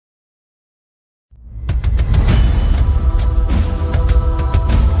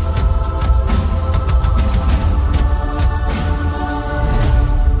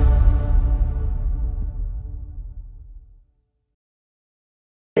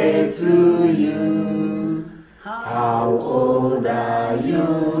to you. How old are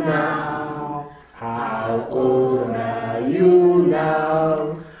you now? How old are you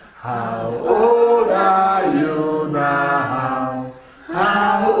now? How old are you now?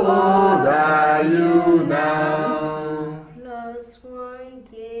 How old are you now? Plus 1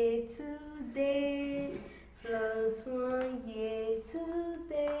 year today. Plus 1 year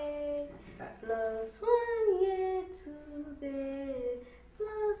today. Plus 1 year today.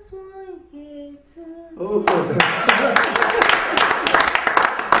 Plus 1 year today. Oh.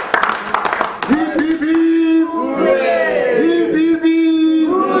 Hip hip hip! Hooray! Hip hip hip!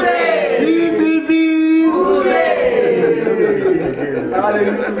 Hooray! Hip hip hip! Hooray!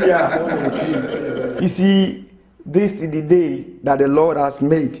 Hallelujah! You see, this is the day that the Lord has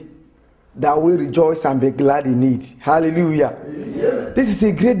made, that we rejoice and be glad in it. Hallelujah! Yeah. This is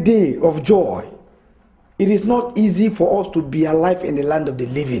a great day of joy. It is not easy for us to be alive in the land of the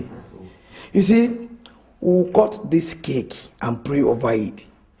living. You see, we'll cut this cake and pray over it.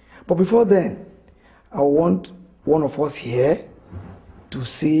 But before then, I want one of us here to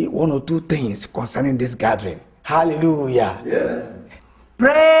say 1 or 2 things concerning this gathering. Hallelujah. Yeah.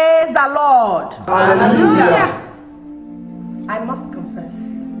 Praise the Lord. Hallelujah. I must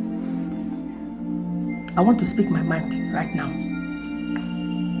confess, I want to speak my mind right now.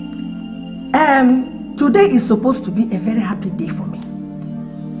 Today is supposed to be a very happy day for me,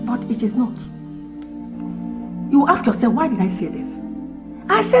 but it is not. You ask yourself, why did I say this?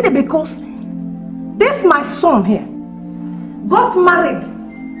 I said it because this my son here got married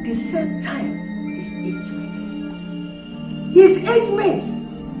the same time with his age mates. His age mates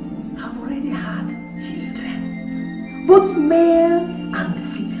have already had children, both male and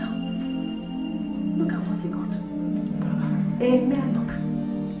female. Look at what he got. A male daughter.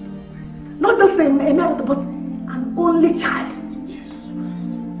 Not just a male daughter, but an only child.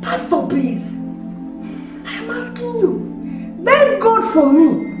 Pastor, please. I am asking you. Thank God for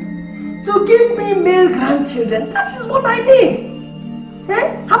me to give me male grandchildren. That is what I need.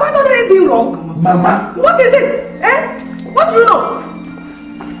 Eh? Have I done anything wrong? Mama. What is it? Eh? What do you know?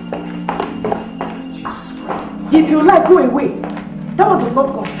 Jesus Christ. If you like, go away. That one does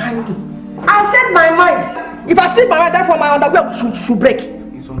not concern me. I said my mind. If I sleep my mind, therefore my underwear should break.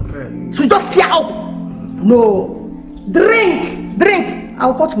 It's unfair. Should just tear up. No. Drink.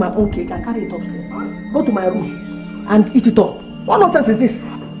 I'll cut my own cake and carry it upstairs. Go to my room and eat it all. What nonsense is this?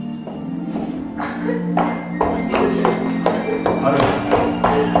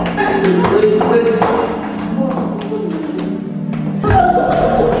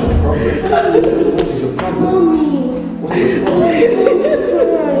 Mommy,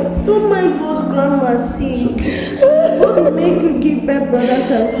 don't mind what Grandma say. Don't make you give my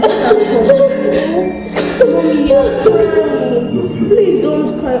brothers and sisters for Mommy, you're crying. Please don't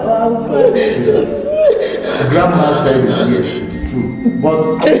cry or I'll cry. Grandma said it, yes, it's true. But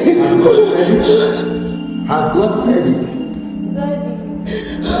has God said it? Daddy,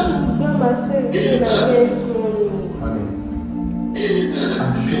 Grandma said it against Mommy. Honey,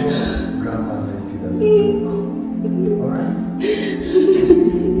 I'm sure Grandma meant it as a joke. Alright?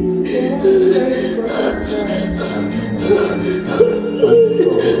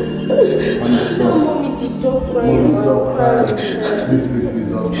 Tell Mommy to stop crying. Please, don't cry.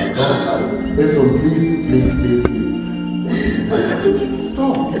 Listen, please.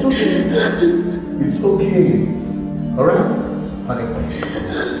 Stop, it's okay. It's okay. Alright? Honey, come.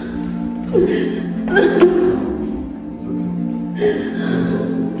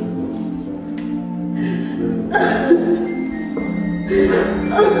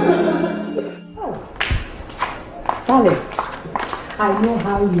 Darling, I know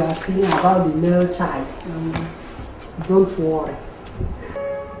how you are feeling about the male child. Don't worry.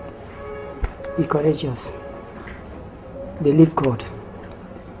 Be courageous. Believe God.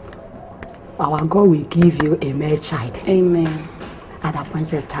 Our God will give you a male child. Amen. At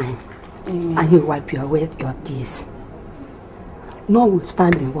appointed time. Amen. And He will wipe away your tears.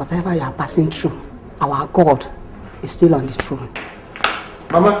 Notwithstanding whatever you are passing through, our God is still on the throne.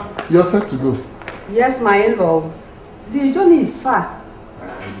 Mama, you're set to go. Yes, my in-law. The journey is far.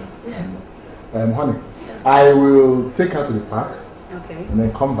 Honey, yes, I will take her to the park. Okay. And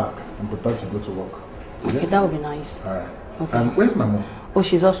then come back and prepare to go to work. Okay, that would be nice. Alright. Okay. Where's my mom? Oh,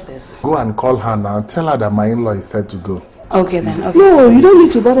 she's upstairs. Go and call her now. Tell her that my in-law is set to go. Okay then. Okay. No, you don't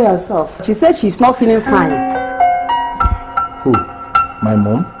need to bother yourself. She said she's not feeling fine. Who? My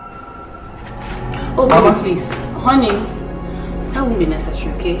mom? Oh, baby, please. Honey, that won't be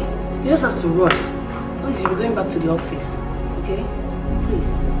necessary, okay? You just have to rush. Otherwise, you're going back to the office. Okay?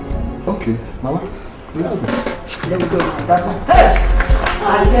 Please. Okay, Mama. Let's go. Let me go. Hey!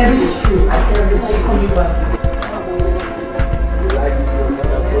 I cherish you. I cherish you. Coming back. You like it so much.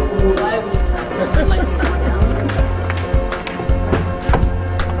 Why would I like it?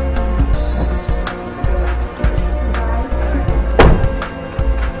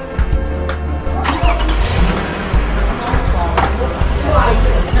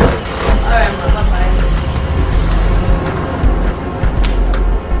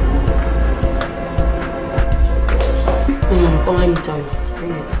 Come, let me tell you.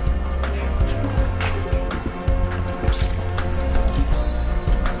 Bring it.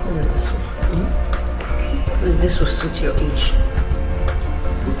 Look at this one. This will suit your age.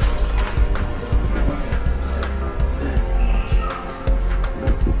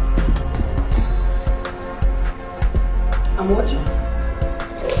 I'm watching.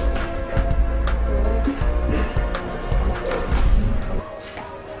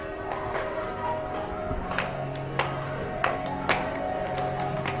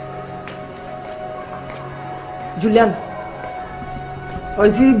 Juliana, or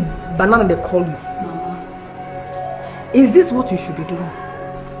is it banana they call you? Mama. Is this what you should be doing?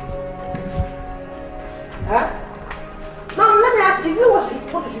 Huh? Now let me ask you, is this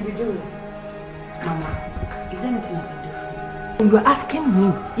what you should be doing? Mama, is there anything I can do for you? You are asking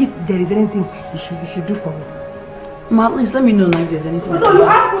me if there is anything you should do for me. Mama, please let me know now if there's anything. No, you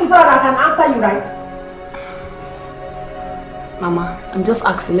ask me so that I can answer you right. Mama, I'm just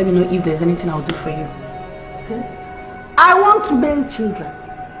asking, let me know if there's anything I'll do for you. I want male children.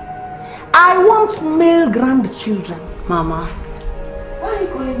 I want male grandchildren. Mama. Why are you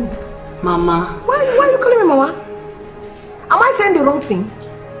calling me? Mama. Why are you calling me Mama? Am I saying the wrong thing?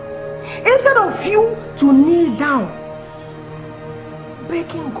 Instead of you to kneel down,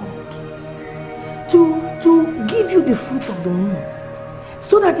 begging God to give you the fruit of the womb,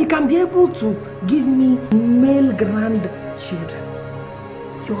 so that He can be able to give me male grandchildren,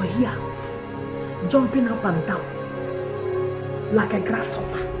 you're here, jumping up and down like a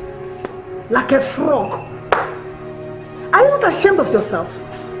grasshopper, like a frog. Are you not ashamed of yourself?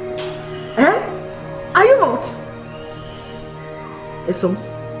 Eh? Are you not? Eso,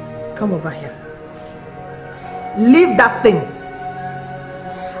 come over here. Leave that thing.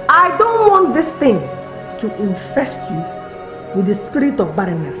 I don't want this thing to infest you with the spirit of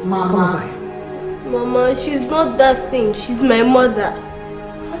barrenness. Mama. Come over here. Mama, she's not that thing. She's my mother.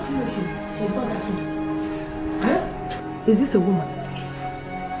 What do you mean she's not that thing? Huh? Is this a woman?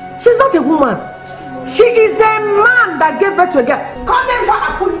 She's not a woman. She is a man that gave birth to a girl. Come in for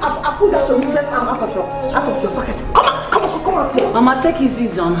I pull that your useless arm out of your socket. Come on here. Mama, take it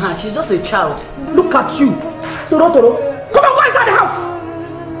easy on her. She's just a child. Look at you. Toro. Come on, go inside the house.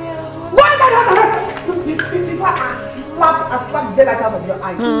 Go inside the house and rest. Before I slap the daylight out of your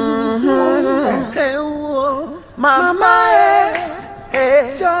eyes. Mama,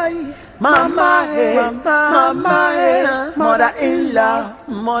 joy. Mama, mother-in-law.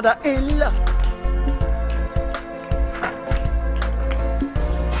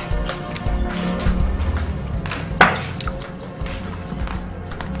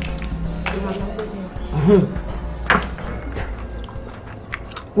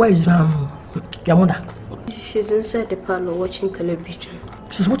 Where is your mother? She's inside the parlor watching television.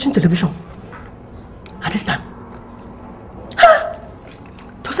 She's watching television at this time. Huh?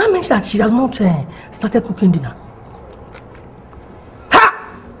 Does that mean that she has not started cooking dinner? Ha!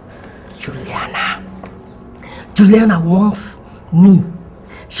 Juliana wants me.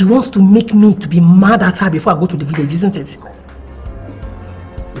 She wants to make me to be mad at her before I go to the village, isn't it?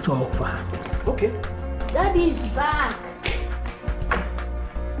 It won't work for her. Okay. Daddy is back.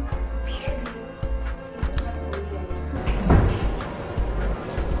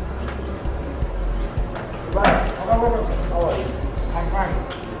 How are you? I'm fine.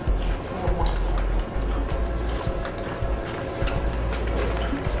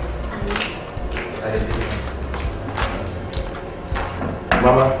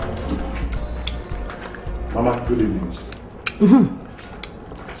 Mama, good evening.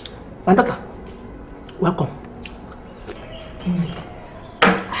 My daughter, welcome.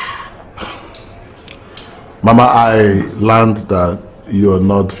 Mama, I learned that you are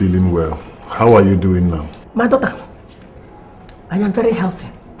not feeling well. How are you doing now? My daughter, I am very healthy.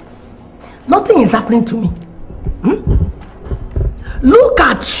 Nothing is happening to me. Look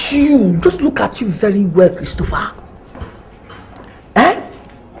at you. Just look at you very well, Christopher.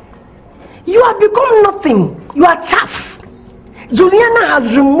 You have become nothing. You are chaff. Juliana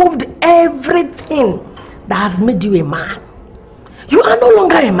has removed everything that has made you a man. You are no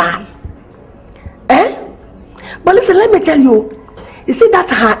longer a man. But listen, let me tell you. You see,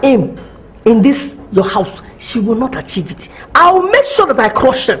 that's her aim in this, your house. she will not achieve it. I will make sure that I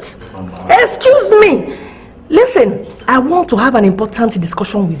crush it. Excuse me. Listen, I want to have an important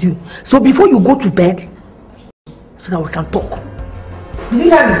discussion with you. So before you go to bed, so that we can talk. Did you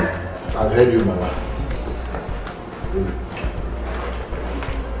hear me? I've heard you, Mama.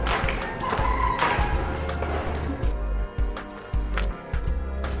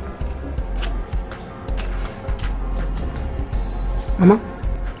 Mama,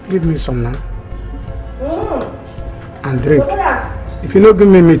 give me some now. And drink. If you don't give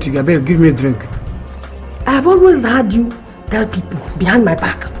me meat, you better give me a drink. I have always heard you tell people behind my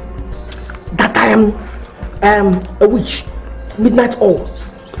back that I am a witch, midnight owl.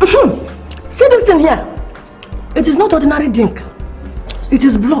 See this thing here? It is not ordinary drink. It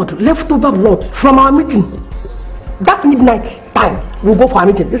is blood, leftover blood from our meeting. That midnight time, we'll go for our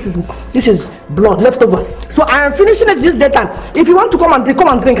meeting. This is blood leftover. So I am finishing it this daytime. If you want to come and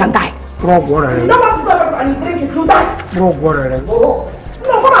drink and die. Bro, water. You don't want to go and you drink it, you die. Bro, water. Oh.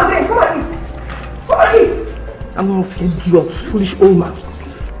 No, come and drink, come and eat. Come and eat. I'm one of you idiots, foolish old man.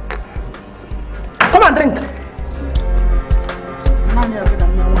 Come and drink.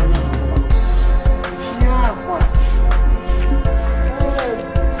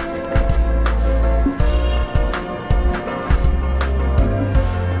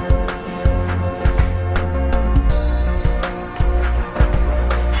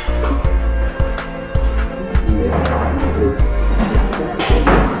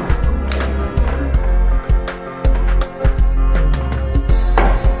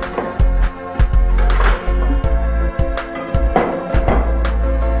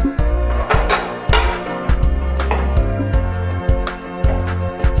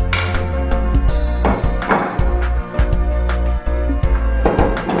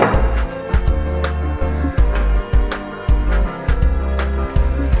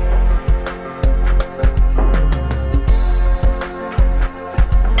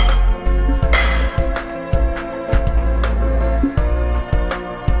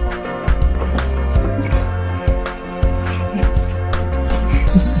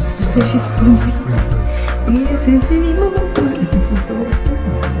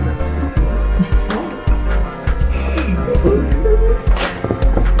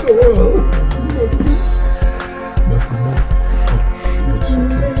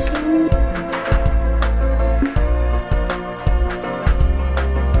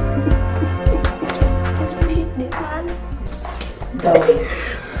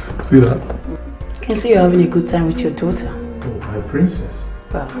 See that? I can see you're having a good time with your daughter. Oh, my princess.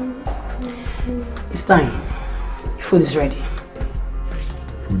 Well, it's time. Food is ready.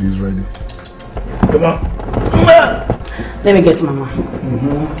 Food is ready. Come on. Let me get Mama.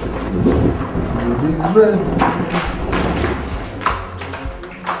 Food is ready.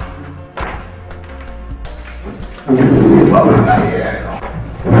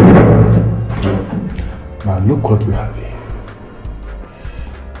 Now look what we have here.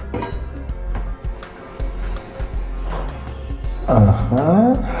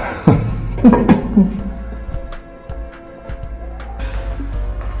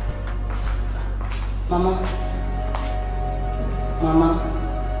 Mama. Mama.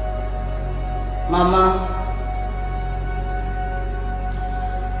 Mama.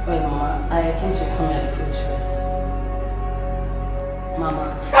 Wait, Mama. I came to inform you that the food is ready. Mama.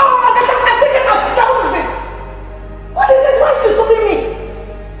 What is it? Why are you stopping me?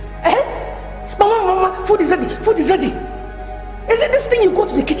 Eh? Mama, food is ready. Food is ready. Is it this thing you go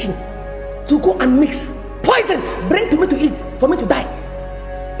to the kitchen to go and mix poison, bring to me to eat, for me to die?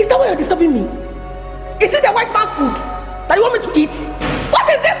 Is that why you're disturbing me? Is it the white man's food that you want me to eat? What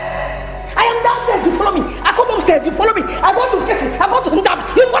is this? I am downstairs, you follow me. I come upstairs, you follow me. I go to Kissing, I go to Njam,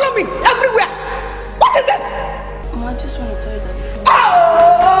 you follow me everywhere. What is it? Mama, I just want to tell you that before.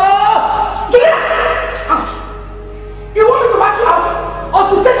 Oh! Julia! Out! You want me to back you out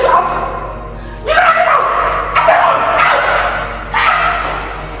or to chase you out? You don't get out! I said out!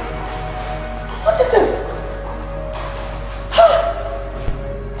 What is this?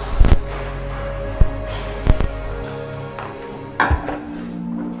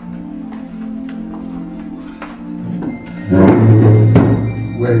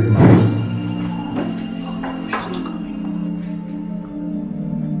 Where is my? She's not coming.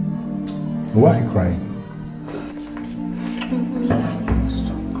 Why are you crying?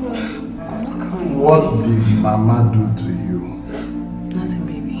 Stop crying. I'm not crying. What did Mama do to you? Nothing,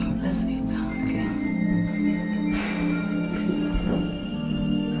 baby. Let's eat, okay? Please.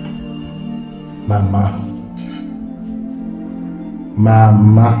 Mama.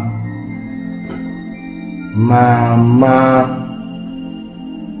 Mama. Mama.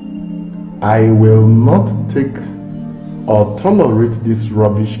 I will not take or tolerate this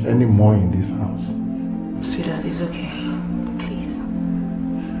rubbish anymore in this house. Sweetheart, it's okay. Please.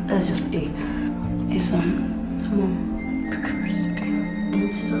 Let's just eat. Hey, son. Mom, pray first, okay? In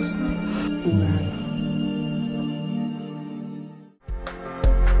Jesus' name. Amen.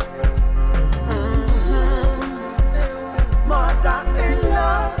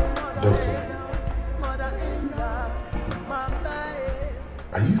 Doctor,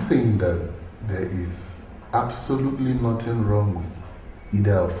 are you saying that there is absolutely nothing wrong with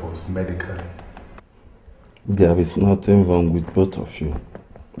either of us medically? There is nothing wrong with both of you.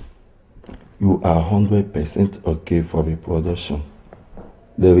 You are 100% okay for reproduction.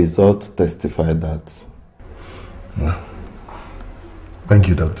 The results testify that. Yeah. Thank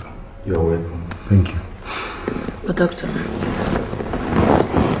you, doctor. You're welcome. Thank you. But doctor,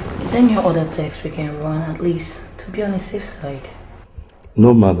 is there any other tests we can run at least to be on the safe side?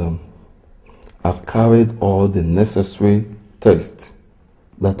 No, madam. I've carried all the necessary tests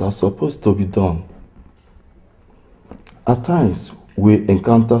that are supposed to be done. At times, we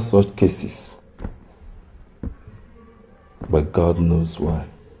encounter such cases, but God knows why.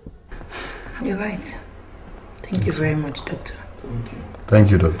 You're right. Thank you very much, doctor. Thank you.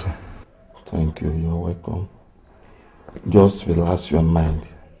 Thank you, doctor. Thank you. You're welcome. Just relax your mind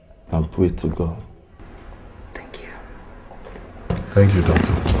and pray to God. Thank you. Thank you,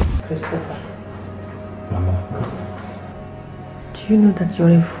 doctor. Christopher, Mama. do you know that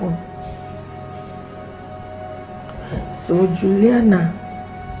you're a fool? So Juliana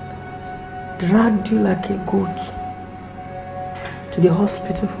dragged you like a goat to the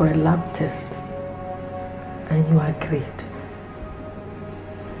hospital for a lab test, and you agreed.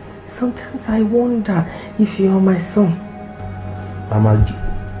 Sometimes I wonder if you're my son. Mama,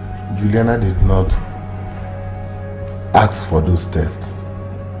 Juliana did not ask for those tests.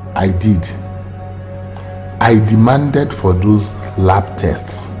 I did. I demanded for those lab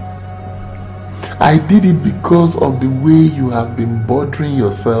tests. I did it because of the way you have been bothering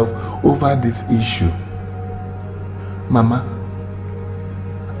yourself over this issue. Mama,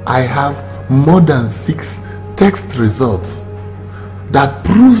 I have more than 6 test results that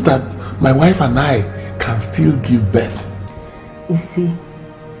proves that my wife and I can still give birth. You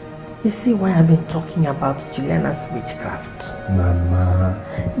see why I've been talking about Juliana's witchcraft. Mama.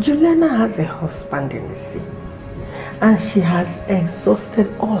 Juliana has a husband in the sea, and she has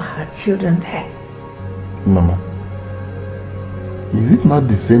exhausted all her children there. Mama, is it not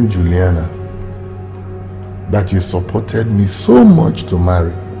the same Juliana that you supported me so much to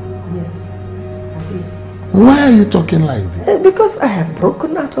marry? Yes, I did. Why are you talking like this? Because I have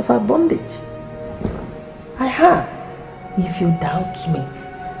broken out of her bondage. I have. If you doubt me,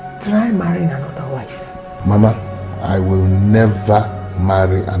 try marrying another wife. Mama, I will never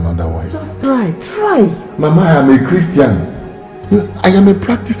marry another wife. Just try. Mama, I am a Christian. I am a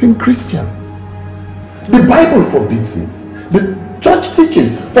practicing Christian. The Bible forbids it. The church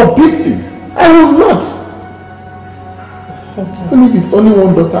teaching forbids it. I will not. Even if it's only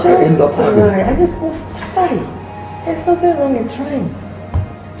one daughter I end up having. I just want to try. There's nothing wrong in trying.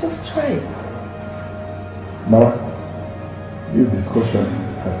 Just try. Mama, this discussion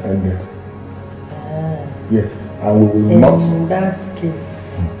has ended. Yes, I will not. In that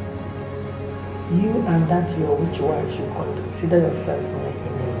case, you and that your witch wife should consider yourselves my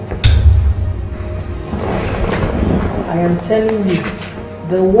enemies. I am telling you,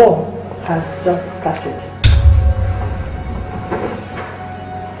 the war has just started.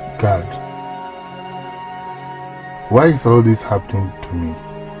 God, why is all this happening to me?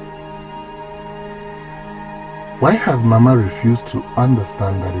 Why has Mama refused to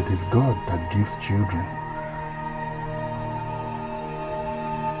understand that it is God that gives children?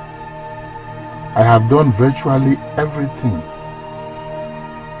 I have done virtually everything,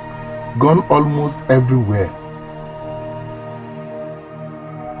 gone almost everywhere.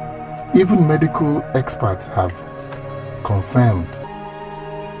 Even medical experts have confirmed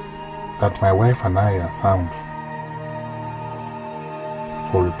that my wife and I are sound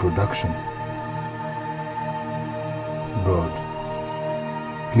for reproduction. God,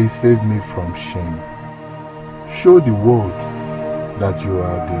 please save me from shame. Show the world that you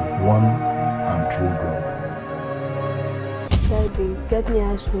are the one and true God. Daddy, get me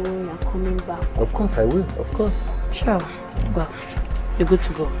ice cream when you're coming back. Of course I will, of course. Sure. Well, you're good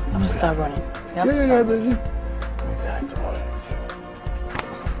to go. I have to start running. Yeah, baby.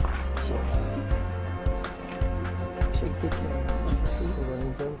 So,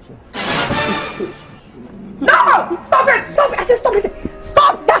 No! Stop it! Stop it! I said stop it!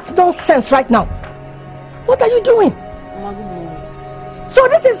 Stop that nonsense right now! What are you doing? Mama, good morning. So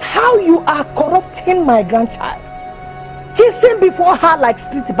this is how you are corrupting my grandchild. Kissing before her like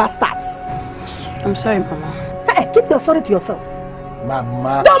street bastards. I'm sorry, Mama. Hey, keep your sorry to yourself.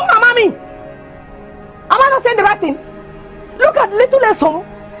 Mama. Don't mama me! Am I not saying the right thing? Look at little Esom.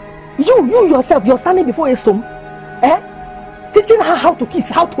 You yourself, you're standing before Esom. Teaching her how to kiss,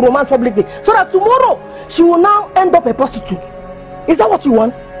 how to romance publicly. So that tomorrow, she will now end up a prostitute. Is that what you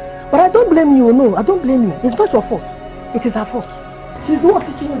want? But I don't blame you, no, I don't blame you. It's not your fault. It is her fault. She's the one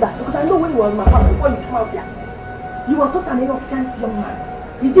teaching you that. Because I know when you were in my house before you came out here, you were such an innocent young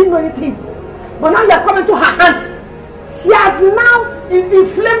man. You didn't know anything. But now you are coming to her hands. She has now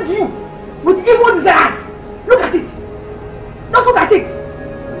inflamed you with evil desires. Look at it. Just look at it.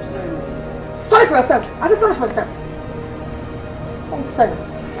 I'm sorry. Sorry for yourself. I said sorry for yourself. Nonsense.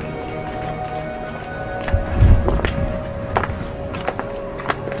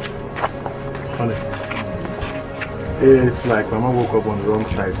 Honey, it's like Mama woke up on the wrong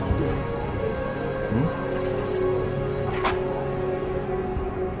side today.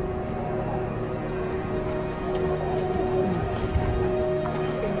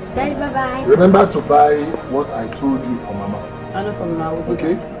 Daddy, bye-bye. Remember to buy what I told you for Mama. I know from now.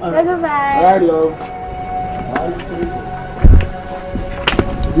 Okay? Daddy, bye-bye. Bye, love. Bye.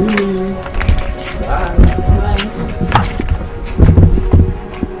 Really? Bye.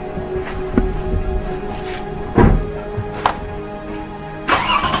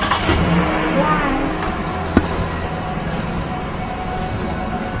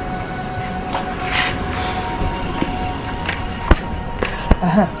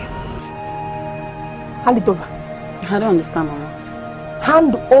 Hand it over. I don't understand, Mama.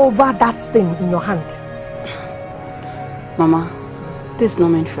 Hand over that thing in your hand. Mama, this is not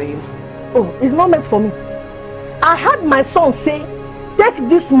meant for you. Oh, it's not meant for me. I had my son say, take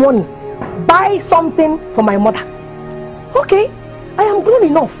this money, buy something for my mother. Okay, I am grown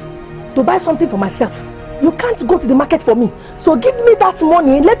enough to buy something for myself. You can't go to the market for me. So give me that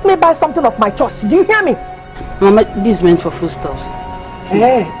money and let me buy something of my choice. Do you hear me? Mama, this is meant for foodstuffs.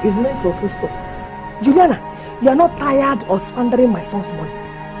 It's meant for foodstuff. Juliana, you are not tired of squandering my son's money.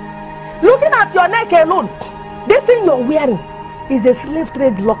 Looking at your neck alone, this thing you're wearing is a slave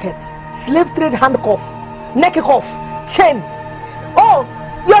trade locket, slave trade handcuff, neck cuff, chain. Oh,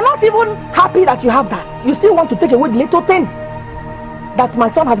 you're not even happy that you have that. You still want to take away the little thing that my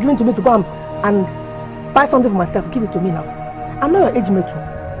son has given to me to go and buy something for myself. Give it to me now. I'm not your age mate too.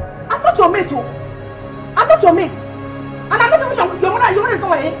 I'm not your mate too. I'm not your mate. And I'm not even your mother. Your mother is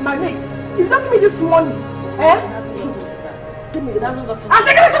not my mate. If you don't give me this money, give me. It hasn't got to. I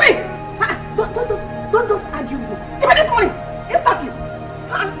say give it to me. Don't just argue with me. Give me this money instantly.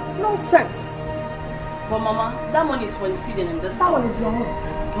 Nonsense. For Mama, that money is for the feeding in this That house. one is your money.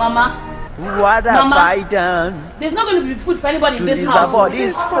 Mama, What have Mama, I done there's not going to be food for anybody in to this deserve house. all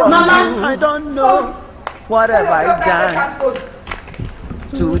this from Mama. you? I don't know. What have I done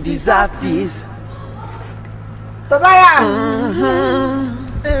to deserve this? Tobias.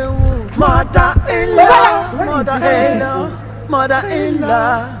 Mother-in-law, mother-in-law,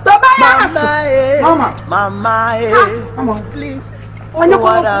 mother-in-law. Tobias. Mama, please. When you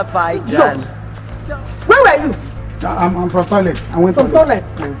What come have I done? Where were you? I'm from toilet. I went From toilet.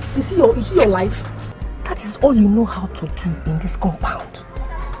 Yeah. You see your life? That is all you know how to do in this compound.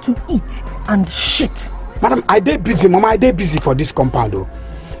 To eat and shit. Madam, I dey busy, Mama. I dey busy for this compound, though.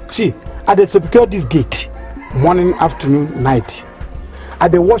 See, I dey secure this gate. Morning, afternoon, night. I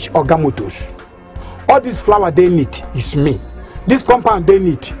dey wash Ogamotos. All this flower they need is me. This compound they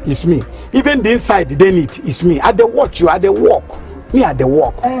need is me. Even the inside they need is me. I dey watch you. I dey walk. Me at the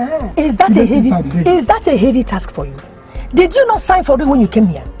walk. Is that a heavy task for you? Did you not sign for it when you came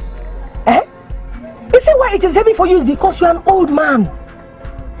here? You see why it is heavy for you is because you are an old man.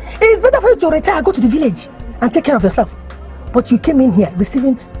 It is better for you to retire, go to the village and take care of yourself. But you came in here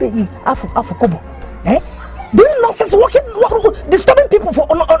receiving Afu Kobo. Doing nonsense, disturbing people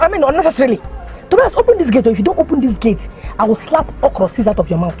unnecessarily. Tobias, open this gate, or if you don't open this gate, I will slap okra seeds out of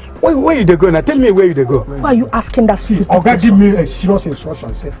your mouth. Where you dey go? Now tell me where you dey go. Why are you asking that stupid Oga question? give me a serious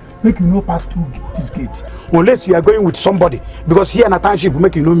instruction. Say, make you no pass through this gate. Unless you are going with somebody. Because here in a township,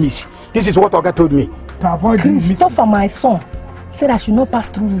 make you no miss. This is what Oga told me. To avoid Christopher, my son, said I should not pass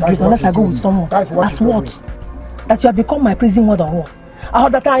through this gate unless I go with someone. That's what? That you have become my prison ward on what? Or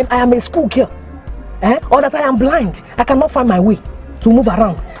that I am a school girl. Or that I am blind. I cannot find my way to move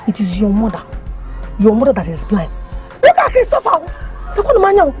around. It is your mother. Your mother that is blind. Look at Christopher.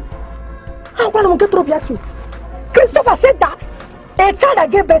 Christopher said that a child I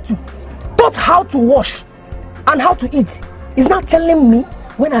gave birth to taught how to wash and how to eat. Is not telling me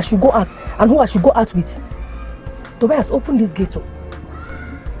when I should go out and who I should go out with. Tobias, open this gate.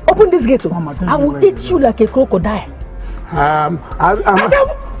 Open this gate. I will eat you like a crocodile. I'm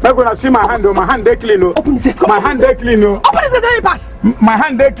gonna see my hand. My hand they clean. Open this gate. My hand they clean. Open this gate, let me pass. My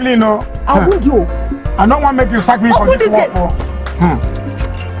hand they clean. I wound you. I don't want to make you sack me for this gate.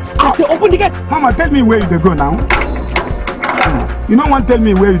 I say open the gate. Mama, tell me where you go now. You don't want to tell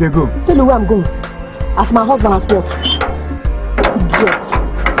me where you go. Tell you where I'm going. As my husband has what? Idiot.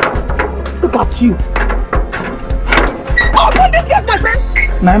 Look at you. Open this gate, my friend.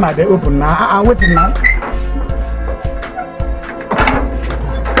 Now I'm open now. I'm waiting now.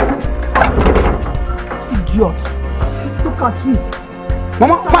 Idiot. Look at you.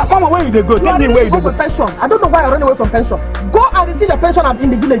 Mama, where you go? Tell me where you go. For pension. I don't know why I run away from pension. Go and receive your pension in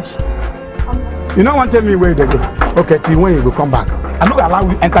the village. You don't want to tell me where you go. Okay, till when you go come back. I'm not allow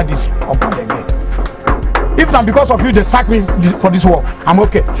you enter this compound again. If not because of you, they sack me for this war. I'm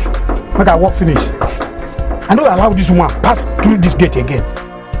okay. Make I work finish. I don't allow this woman pass through this gate again.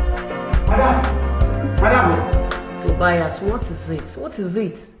 Madam. Tobias, what is it? What is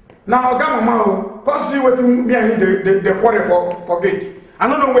it? Now, Mama, cause you waiting me and the quarry for gate. I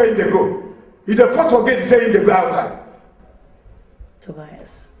don't know where they go. If the first for gate is saying they go outside.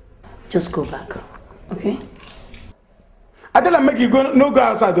 Tobias, just go back, okay? I tell him make you go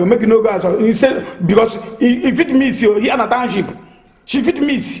outside though, make you no go outside. He said because if it miss you, he in a township. She fit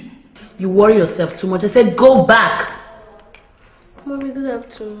miss. You worry yourself too much. I said go back. Mommy, good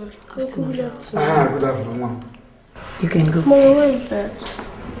afternoon. Good afternoon. Good afternoon, Mom. You can go. Mommy, where is that?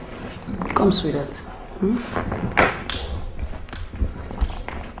 Come, sweetheart.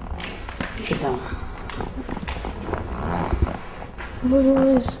 Sit down. Mommy,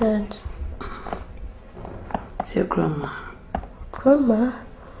 where is that? It's your grandma. Grandma?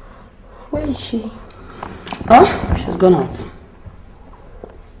 Where is she? Oh, she's gone out.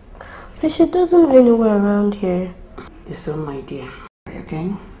 But she doesn't know anywhere around here. Listen, my dear.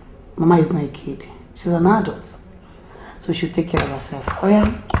 Okay? Mama is not a kid. She's an adult. So she'll take care of herself. Oh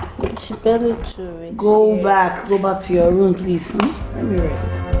yeah? She barely to it. Go back to your room, please. Let me rest.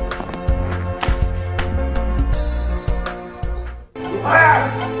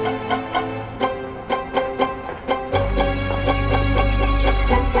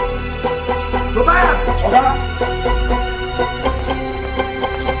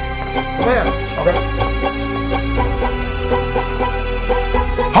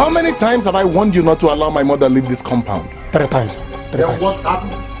 How many times have I warned you not to allow my mother leave this compound? 3 times. What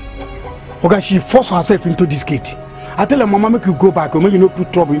happened? Okay, she forced herself into this gate. I tell her, Mama, make you go back or make you not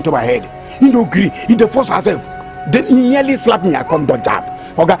put trouble into my head. You don't agree. He dey force herself. Then he nearly slapped me. I come dodge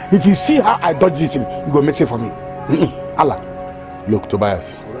her. Okay, if you see how I dodge this, you go mess it for me. Allah. Look,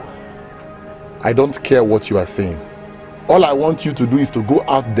 Tobias, I don't care what you are saying. All I want you to do is to go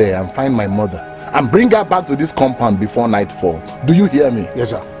out there and find my mother and bring her back to this compound before nightfall. Do you hear me?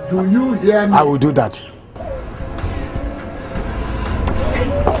 Yes, sir. Do you hear me? I will do that.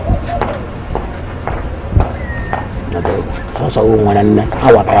 So when I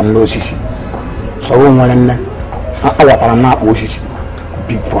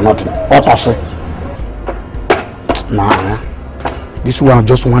big for nothing. What I say? Nah, this one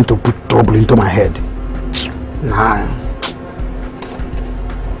just want to put trouble into my head. Nah.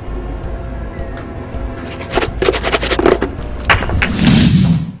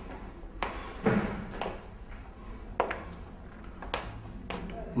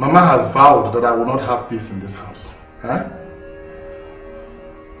 Mama has vowed that I will not have peace in this house. Huh?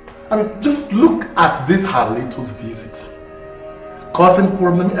 I mean, just look at this her little visit. Causing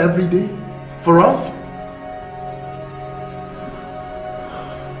problem every day for us.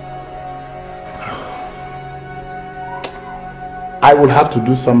 I will have to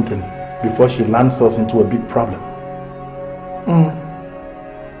do something before she lands us into a big problem.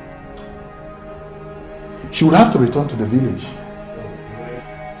 She will have to return to the village.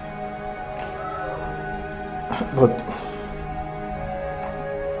 But,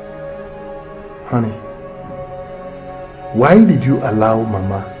 honey, why did you allow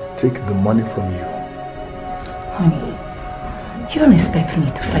Mama take the money from you? Honey, you don't expect me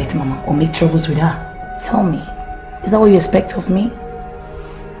to fight Mama or make troubles with her. Tell me, is that what you expect of me?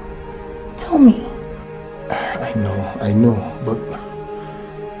 Tell me. I know, but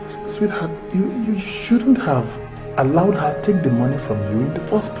sweetheart, you shouldn't have allowed her to take the money from you in the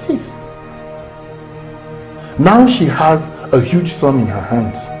first place. Now she has a huge sum in her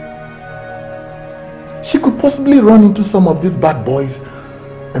hands. She could possibly run into some of these bad boys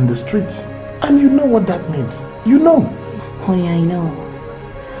in the streets. And you know what that means. You know. Honey, I know.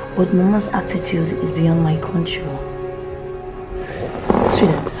 But Mama's attitude is beyond my control.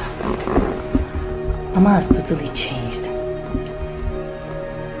 Sweetheart, Mama has totally changed.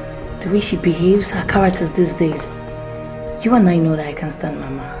 The way she behaves, her characters these days. You and I know that I can stand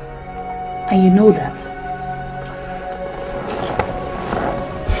Mama. And you know that.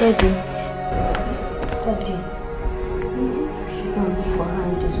 Daddy, you think you should go look for her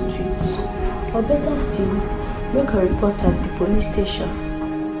in the streets? Or better still, make a report at the police station.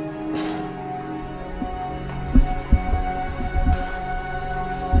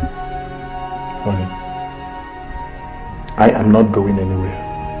 Honey, I am not going anywhere.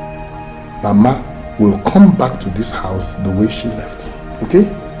 Mama will come back to this house the way she left. Okay?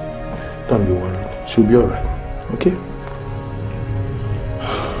 Don't be worried. She'll be alright. Okay?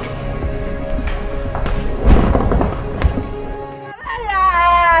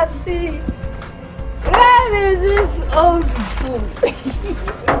 See, where is this old fool?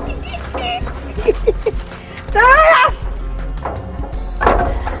 Yes!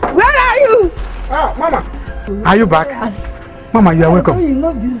 Where are you? Ah, Mama. Are you back? Yes. Mama, you are welcome. So you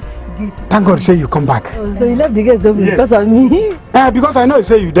love this gate. Thank God say you come back. Oh, so you left the gate open because of me? Because I know you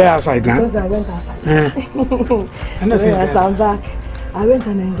say you there outside now. Because I went outside. I know say you Yes, there. I'm back. I went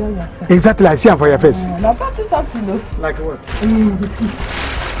and enjoyed myself. Exactly, I see am for your face. I brought you something though. Like what? Biscuit.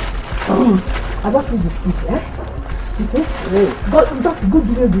 I brought you biscuit, eh? You see? But just good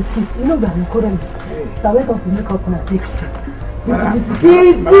real biscuit. You know that I'm current. So I went off to make up and I take biscuit.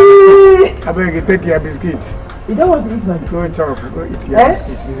 I beg you, take your biscuit. You don't want to eat my biscuit? Go chop, go eat your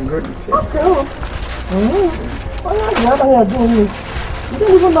biscuit. Go eat your biscuit. You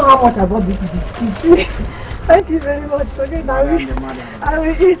don't even know how much I bought this biscuit. Thank you very much. Forget I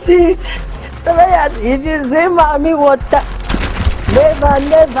will eat it. If you say mommy water, never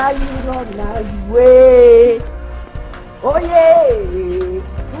you run away. Oh yeah,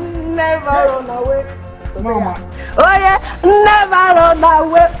 never run away. Mama. Oh yeah, never run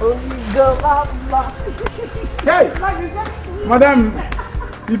away. Only go mama. Hey, madam,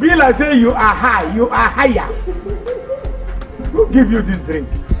 you be like say you are high, you are higher. Who give you this drink?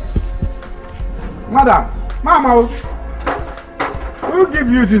 Madam, Mama, who give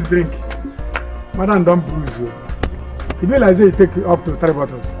you this drink? Madam, don't bruise you. You be like say you take up to 3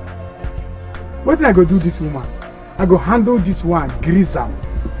 bottles. What thing I go do this woman? I go handle this one, grease am,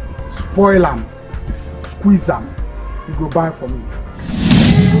 spoil am, squeeze am. You go buy for me.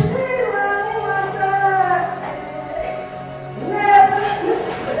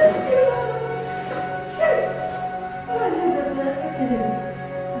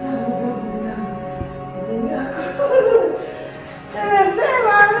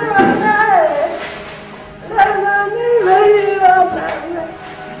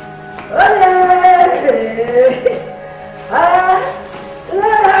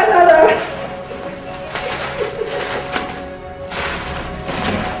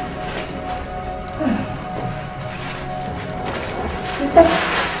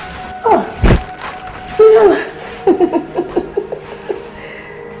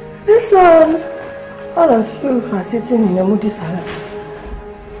 All of you are sitting in a moody salon.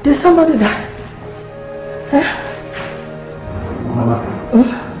 Did somebody die? Mama,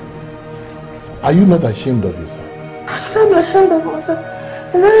 are you not ashamed of yourself? Should I be ashamed of myself?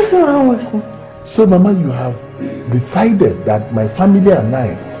 Is there anything wrong with me? So, Mama, you have decided that my family and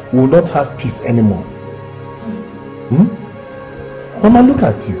I will not have peace anymore. Mama, look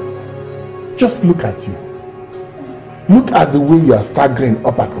at you. Just look at you. Look at the way you are staggering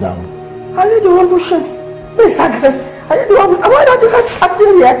up and down. Are you the one pushing? Please, are you the one? Why don't you guys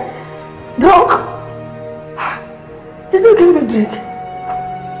acting here? Drunk? Did you give me a drink?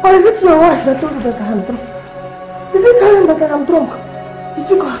 Or is it your wife that told you that I am drunk? Did you tell him that I am drunk? Did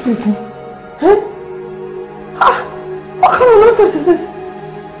you go out with me? What kind of nonsense is this?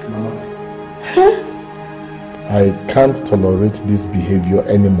 Mama, I can't tolerate this behavior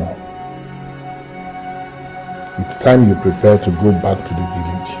anymore. It's time you prepare to go back to the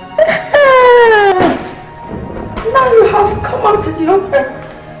village. Now you have come out to the open.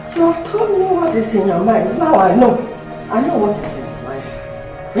 You have told me what is in your mind. Now I know. I know what is in your mind.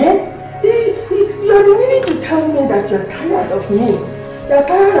 You are beginning to tell me that you are tired of me. You are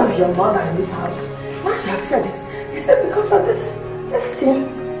tired of your mother in this house. Now you have said it. You said because of this thing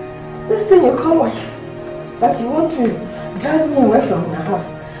you call wife, that you want to drive me away from your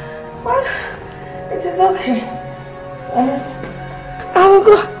house. Well, it is okay. I will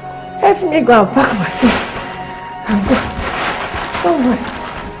go. Let me go and pack my things and go. Don't worry.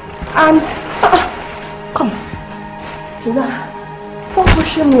 And come. Judah, stop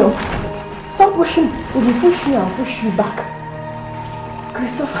pushing me. Stop pushing. If you push me, I'll push you back.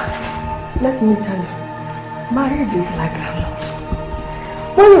 Christopher, let me tell you, marriage is like groundnut.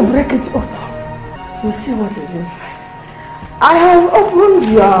 When you break it up, you see what is inside. I have opened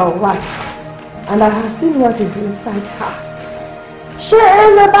your wife and I have seen what is inside her. She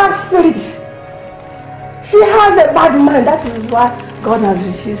is a bad spirit. She has a bad mind. That is why God has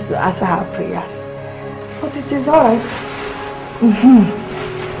refused to answer her prayers. But it is alright.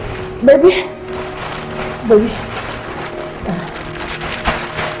 Baby.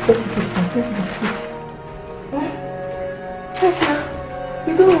 Take the food. Take her.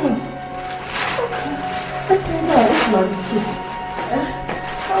 You don't want. Okay. Let's me go and eat my biscuit.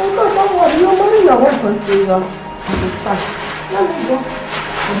 I will not worry. You're marry your wife until you're on the start. Let me go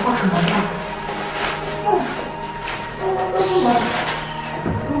and pack my bag.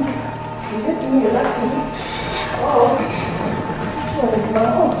 You get me a lot to me. Oh, it's my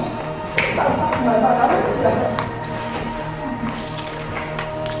home. I'll pack my bag. I'll take that.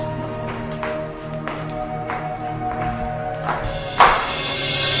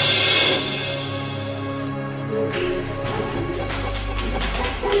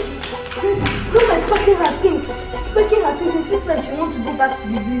 She's packing her things. It seems like she wants to go back to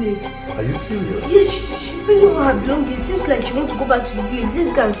the village. Are you serious? Yes, she's packing her belongings. It seems like she wants to go back to the village.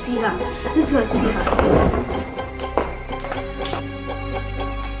 Let's go and see her. Let's go and see her.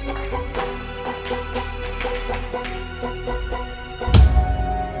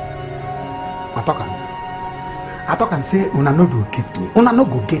 I talk and say, una no go get me. Una no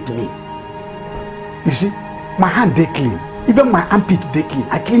go get me. You see, my hand they clean. Even my armpit they clean.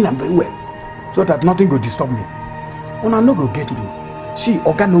 I clean them very well. So that nothing go disturb me. Una no go get me. See,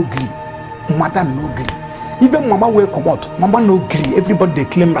 Oga no gree. Madam no gree. Even Mama will come out. Mama no gree. Everybody they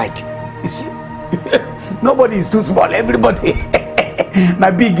claim right. You see? Nobody is too small. Everybody.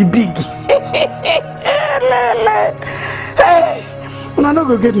 Na big. Hey! Una no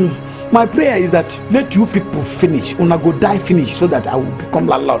go get me. My prayer is that let you people finish. Una go die finish so that I will become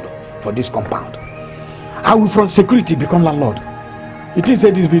landlord for this compound. I will from security become landlord. It is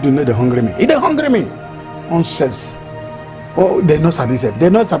said this people know they hungry me. It they hungry me. Nonsense. Oh, they not sabi self. They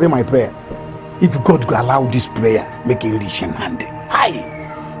not sabi my prayer. If God go allow this prayer, make it rich and handy. Aye,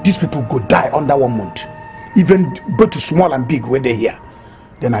 these people go die under 1 month. Even both small and big when they here,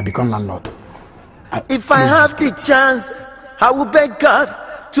 then I become landlord. If I have the chance, I will beg God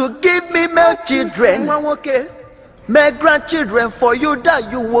to give me male children, male grandchildren for you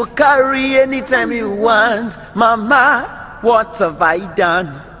that you will carry anytime you want. Mama, what have I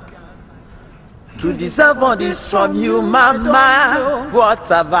done to deserve all this from you, Mama? What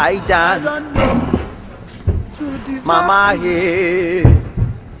have I done? Mama, yeah.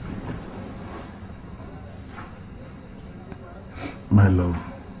 My love,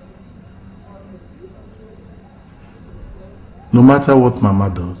 no matter what Mama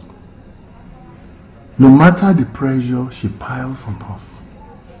does, no matter the pressure she piles on us,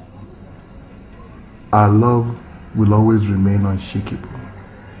 our love will always remain unshakable.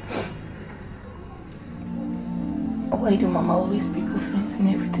 Why do Mama always speak offense in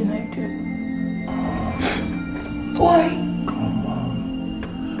everything I do? Why? Come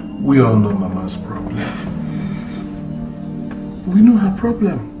on. We all know Mama's problem. We know her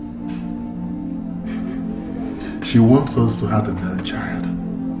problem. She wants us to have a male child.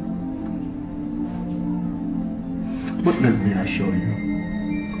 But let me assure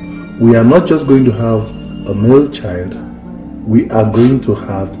you, we are not just going to have a male child, we are going to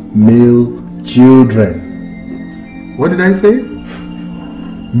have male children. What did I say?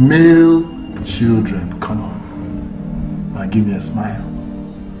 Male children. Come on. Now give me a smile.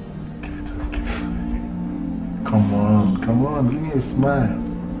 Give it to me, give it to me. Come on, give me a smile.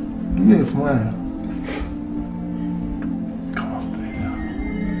 Give me a smile. Come on, Taylor.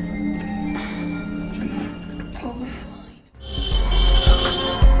 Please. I'll be fine.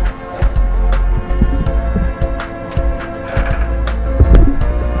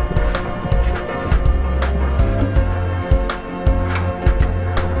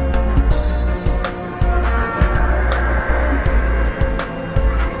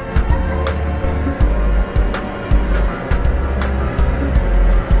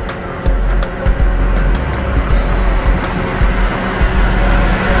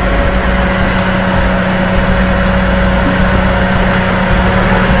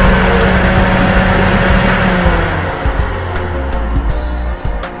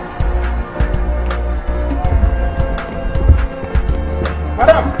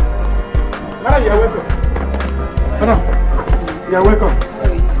 You're welcome.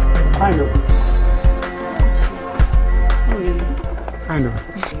 I know. I know.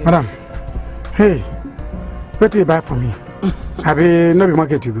 Madam, hey, what do you buy for me? I be no be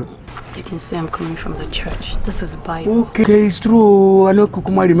market you go. You can say I'm coming from the church. This is Bible. Okay, it's true. I know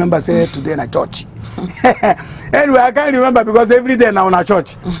Kukuma remember say today in a church. Anyway, I can't remember because every day now in a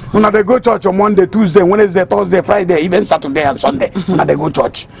church. When they go church on Monday, Tuesday, Wednesday, Thursday, Friday, even Saturday and Sunday. When they go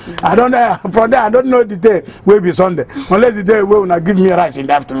church. I don't know from there. I don't know the day will be Sunday. Unless the day will not give me rice in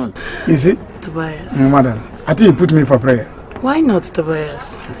the afternoon. You see? Tobias. Madam, I think you put me for prayer. Why not,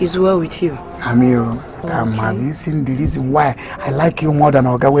 Tobias? It's well with you. Amio, have you seen the reason why I like you more than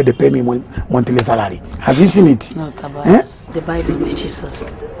Oga where they pay me monthly salary? Have you seen it? No, Tobias. The Bible teaches us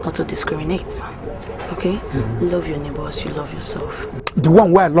not to discriminate. Okay? Love your neighbor as you love yourself. The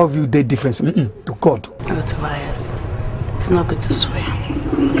one where I love you, they difference to God. Oh, Tobias, it's not good to swear.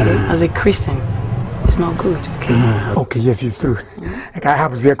 As a Christian, it's not good, okay? Okay, yes, it's true. I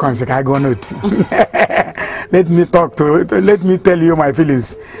have zero consequence. I go note. Let me tell you my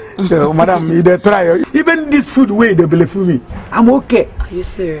feelings. So, madam, you try. Even this food way, they believe me. I'm okay. Are you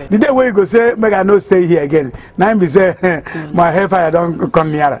serious? The day where you go say, make I no stay here again. Now me say, my hellfire don't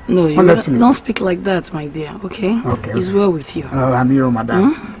come near. No, you don't speak like that, my dear, okay? Okay. It's well with you. Oh, I'm your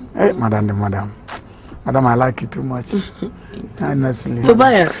madam. Hey, madam, I like you too much. Honestly.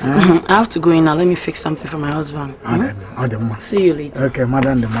 Tobias, I have to go in now. Let me fix something for my husband. See you later. Okay,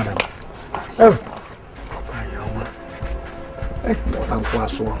 madam. Oh.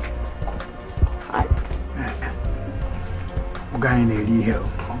 Guy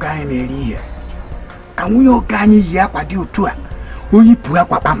here. Can we all gang yap at you too? Who you put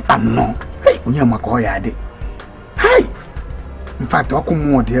up pam no? Hey, Unyamakoya de. Hi! In fact,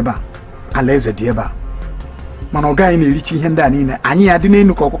 Okumo deaba, Aleza deaba. Manoga in reaching Hendanina, and ye had the name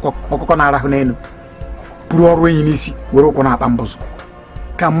of Coconara Hunenu. Puro inisi, Worokona Pambos.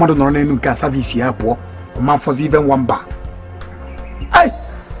 Come modern Nenu Casavisi Apo, or Manfos even one bar. Ay!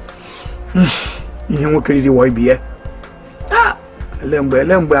 You won't carry the white beer. Ah! Lembo,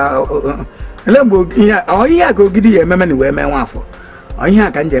 yeah, oh, yeah, go get the memory where man want for. Oh, yeah,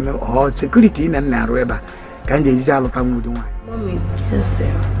 can you or security in and rubber. Can you tell come with the wine? Mommy, yes,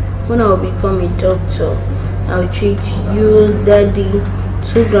 there. When I will become a doctor, I'll treat you, Daddy,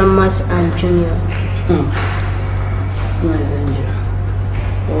 2 grandmas, and Junior. It's nice, Angel.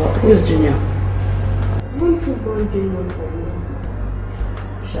 Who's Junior? Won't you go Junior for me?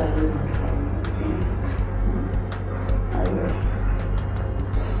 Shall I? I will.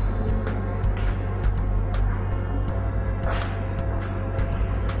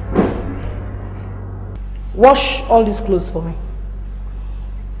 Wash all these clothes for me.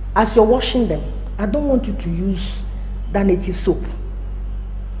 As you're washing them, I don't want you to use that native soap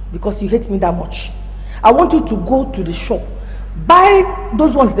because you hate me that much. I want you to go to the shop, buy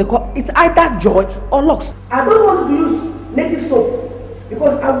those ones they call, it's either Joy or Lux. I don't want you to use native soap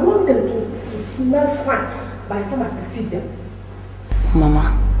because I want them to smell fine by the time I receive them.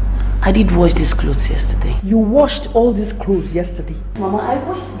 Mama, I did wash these clothes yesterday. You washed all these clothes yesterday? Mama, I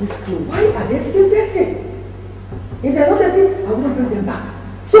washed these clothes. Why are they still dirty? If they're not dirty, I won't bring them back.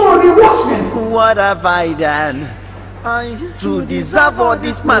 So I will wash them. What have I done to deserve all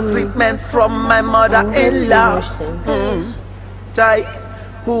this maltreatment from my mother-in-law?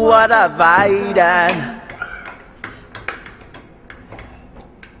 What have I done?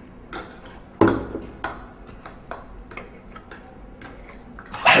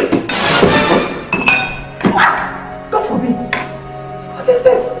 God forbid. What is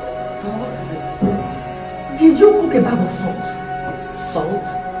this? What is it? Did you cook a bag of salt? Salt?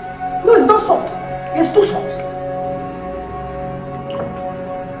 No, it's not salt. It's too salt.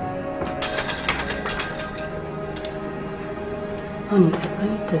 Honey, can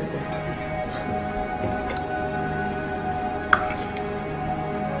you taste this, please?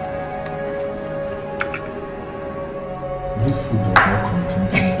 This food does not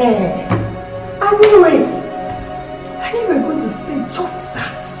contain. I knew it. I knew you were going to say just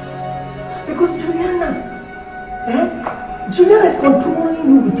that. Because Juliana is controlling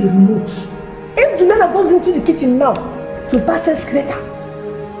you with a remote. If Juliana goes into the kitchen now to pass a excreta,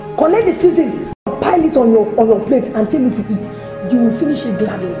 collect the physics, pile it on your plate and tell you to eat, you will finish it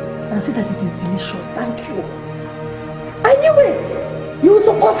gladly and say that it is delicious. Thank you. I knew it. You will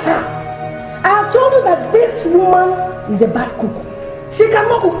support her. I have told you that this woman is a bad cook. She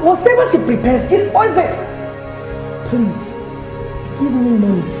cannot cook. Whatever she prepares is poison. Please, give me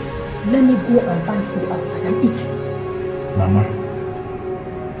money. Let me go and buy food outside and eat. Mama,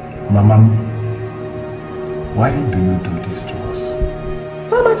 why do you do this to us?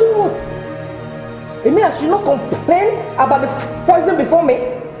 Why am I doing what? You mean I should not complain about the poison before me?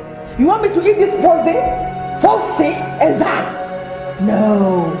 You want me to eat this poison, fall sick, and die?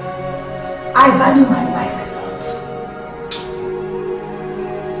 No. I value my life a lot.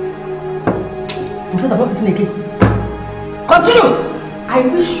 instead of not eating again. Continue! I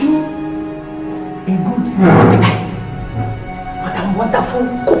wish you a good appetite. Madam Wonderful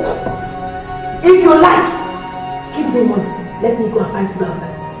cook. If you like, give me money. Let me go and find food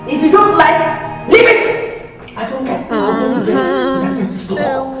outside. If you don't like, leave it! I don't care. I'm going to bed with an empty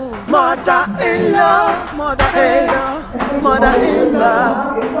stomach. Mother-in-law, mother-in-law, mother-in-law,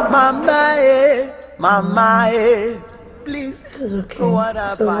 mama, please. It's okay. What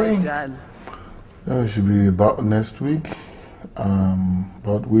have I done? It should be about next week,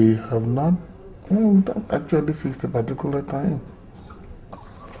 but we have not actually fixed a particular time.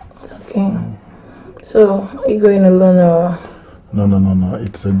 Okay. So, are you going alone or? No.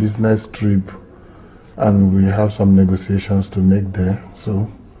 It's a business trip, and we have some negotiations to make there. So,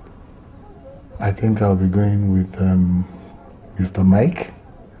 I think I'll be going with Mr. Mike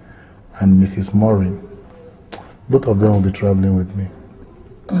and Mrs. Maureen. Both of them will be traveling with me.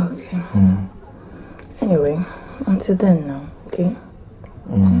 Okay. Anyway, until then now, okay?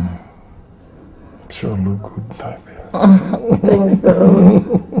 Sure look good, baby. Thanks, though.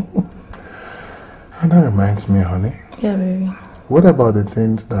 And that reminds me, honey. Yeah, baby. What about the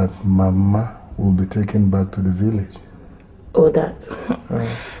things that Mama will be taking back to the village? Oh, that.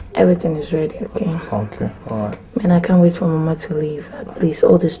 Everything is ready, okay? Okay, alright. Man, I can't wait for Mama to leave. At least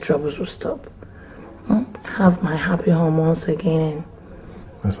all these troubles will stop. Have my happy home once again and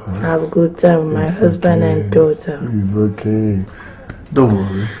That's all right. have a good time with my husband and daughter. It's okay. Don't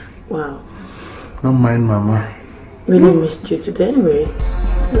worry. Wow. Don't mind Mama. Really missed you today anyway.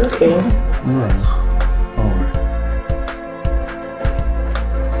 Okay. Alright. Alright.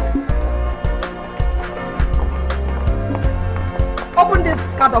 Open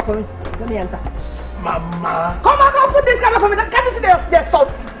this car door for me. Let me enter. Mama. Come on, open this car door for me. Can you see there's salt?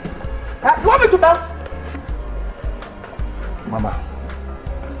 You want me to melt? Mama.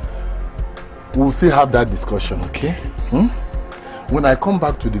 We'll still have that discussion, okay? When I come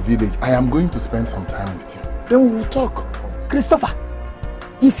back to the village, I am going to spend some time with you. Then we will talk. Christopher,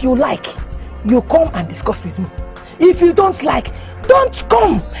 if you like, you come and discuss with me. If you don't like, don't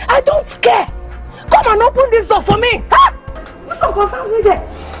come. I don't care. Come and open this door for me. Huh? Which one concerns me there?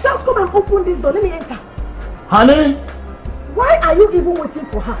 Just come and open this door. Let me enter. Honey? Why are you even waiting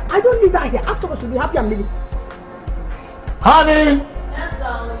for her? I don't need her here. Afterwards, she'll be happy I'm leaving. Honey? Yes,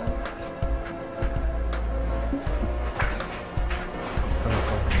 darling.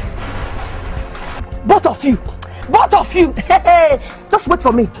 Both of you, just wait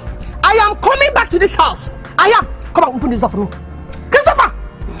for me. I am coming back to this house. I am. Come on, open this door for me. Christopher!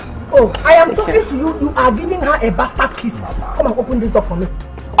 Oh, I am talking to you. You are giving her a bastard kiss. Come on, open this door for me.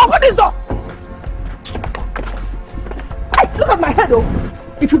 Open this door! Hey, look at my head,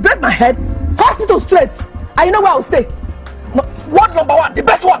 oh. If you break my head, hospital straight. And you know where I'll stay. No, ward number 1, the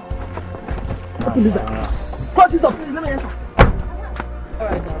best one. Open this door. Close this door, please. Let me enter.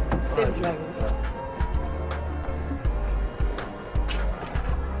 Alright, darling. Safe driving.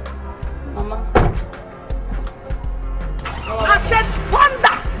 Mama. I said,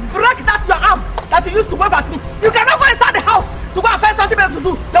 wonder, break that your arm that you used to wave at me. You cannot go inside the house to go and find something else to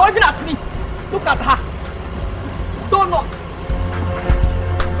do. They're waving at me. Look at her. Don't knock.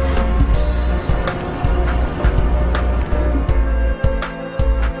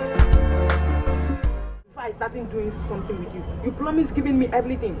 If I started doing something with you, you promise giving me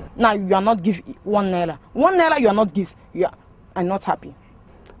everything. Now you are not giving 1 naira. 1 naira you are not giving. I'm not happy.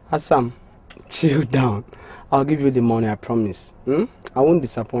 Assam, chill down. I'll give you the money, I promise. I won't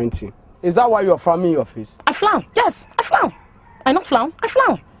disappoint you. Is that why you're frowning your face? I frown. Yes, I frown. I not frown. I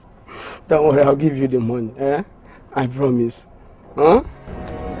frown. Don't worry, I'll give you the money. I promise. Huh?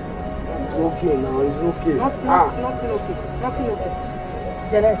 It's okay now, it's okay. Nothing okay. Nothing okay.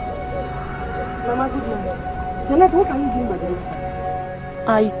 Janet. Mama, good morning. Janet, what are you doing by this?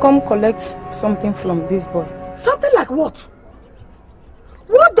 I come collect something from this boy. Something like what?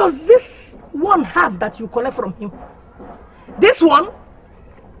 What does this one have that you collect from him? This one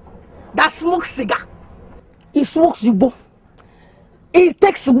that smokes cigar. He smokes yubo. He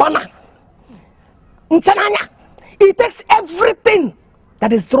takes banana. He takes everything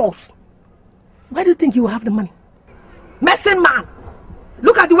that is drugs. Why do you think you will have the money? Messing man.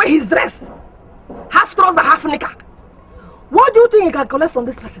 Look at the way he's dressed. Half trouser, half knicker. What do you think you can collect from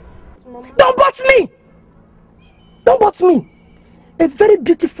this person? Don't botch me! Don't botch me! A very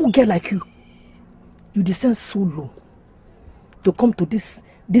beautiful girl like you, you descend so low to come to this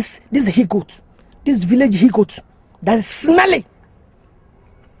he-goat, this village he-goat that is smelly.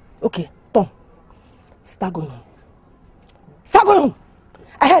 Okay, Tom, start going home. Start going home.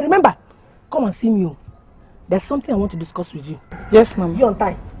 Hey, remember, come and see me. There's something I want to discuss with you. Yes, Mama. You on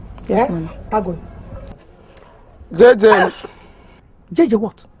time? Yes, Mama. Start going. JJ. JJ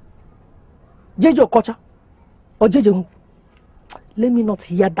what? JJ Okocha? Or JJ who? Let me not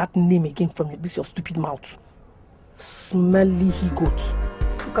hear that name again from you. This your stupid mouth. Smelly he-goat.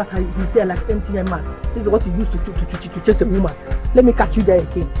 Look at how he's here like empty mass. This is what you use to chase a woman. Let me catch you there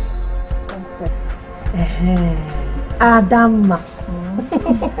again. Adama.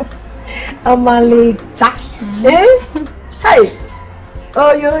 Amalecha. Eh? Hey!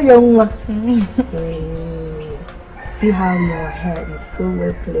 Oh, you're young. See how your hair is so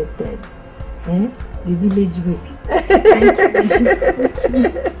well plaited. Eh? The village way.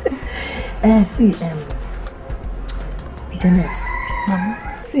 See, Janet.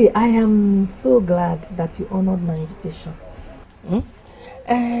 See, I am so glad that you honored my invitation.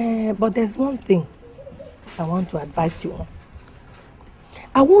 But there's one thing I want to advise you on.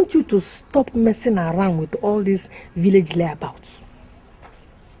 I want you to stop messing around with all these village layabouts.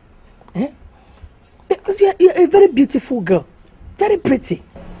 Because you're a very beautiful girl. Very pretty.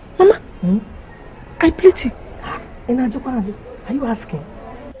 Mama, I pretty. Are you asking?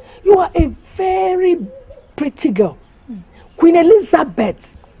 You are a very pretty girl. Queen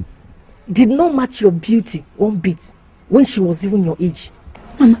Elizabeth did not match your beauty one bit when she was even your age.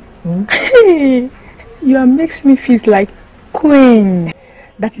 Mama, you makes me feel like queen.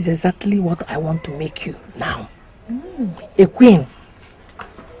 That is exactly what I want to make you now. A queen.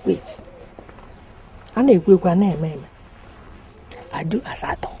 Wait. I do as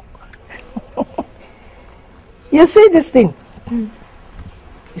I talk. You see this thing?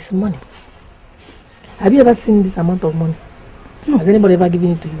 It's money. Have you ever seen this amount of money? No. Has anybody ever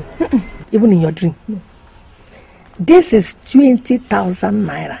given it to you? Even in your dream? No. This is 20,000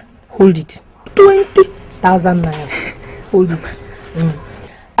 naira. Hold it. 20,000 naira. Hold it.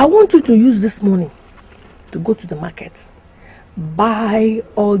 I want you to use this money to go to the market, buy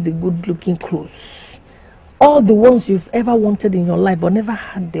all the good-looking clothes, all the ones you've ever wanted in your life but never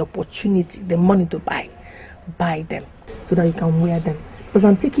had the opportunity, the money to buy. Buy them so that you can wear them. Because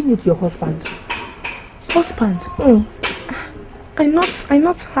I'm taking you to your husband. Husband? I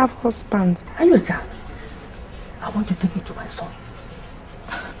not have husband. Are you a child? I want to take you to my son.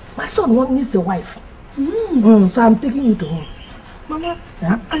 My son needs a wife. So I'm taking you to him. Mama,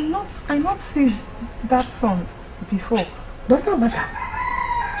 yeah? I not see that son before. Does not matter.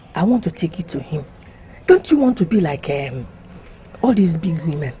 I want to take you to him. Don't you want to be like all these big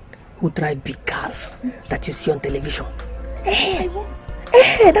women who drive big cars that you see on television? I want.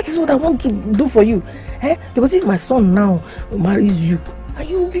 That is what I want to do for you. Because if my son now marries you,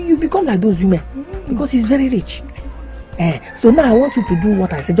 you become like those women. Because he's very rich. So now I want you to do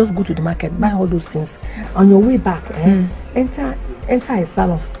what I said. Just go to the market, buy all those things. On your way back, enter a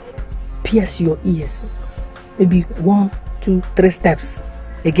salon, pierce your ears. Maybe 1, 2, 3 steps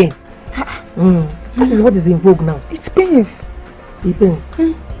again. That is what is in vogue now. It pains. It pains.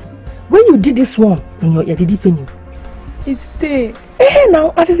 When you did this one in your ear, did it pain you? It's there.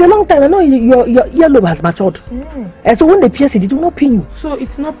 Now, as it's a long time, I know your earlobe has matured. So when they pierce it, it will not pain you. So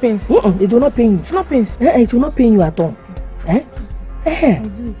it's not pains? It will not pain you. It's not pains? It will not pain you at all. I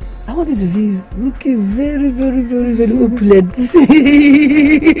do it. I want it to be looking very, very, very, very opulent.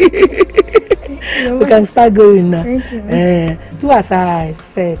 We can start going now. Thank you. Do as I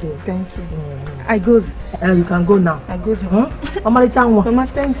said. Thank you. I goes. You can go now. I goes. Mama,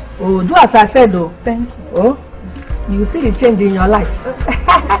 thanks. Oh, do as I said though. Thank you. Oh, you will see the change in your life.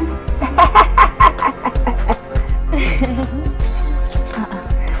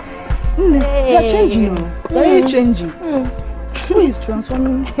 You are changing. You are really changing. Who is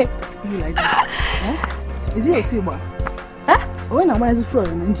transforming you like this? Is it Otiwa? When am I for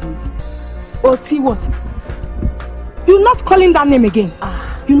an engineer? Oti what? You're not calling that name again.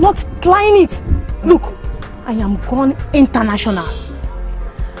 You're not trying it. Look, I am gone international.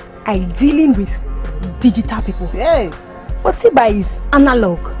 I dealing with digital people. Hey, Otiba is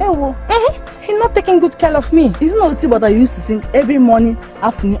analog. Hey, well. He's not taking good care of me. It's not Otiba that I used to sing every morning,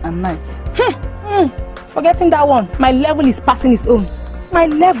 afternoon, and night. Forgetting that one, my level is passing its own. My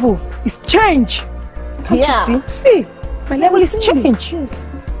level is change. Can't you see? See, my level is change. Yes.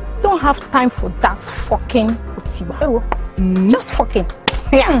 Don't have time for that fucking Otiba. Hey, well. Just fucking.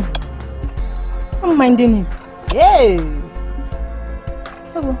 Yeah. I'm minding him. Hey.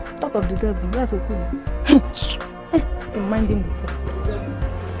 Hey, well, talk of the devil. That's Otiba. I'm minding the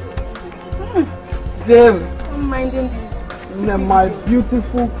devil. Devil. I'm minding him. My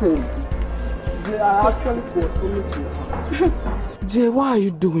beautiful queen. They are actually postponing to you. Jay, why are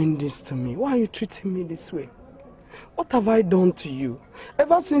you doing this to me? Why are you treating me this way? What have I done to you?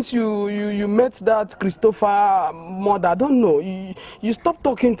 Ever since you met that Christopher mother, I don't know, you stopped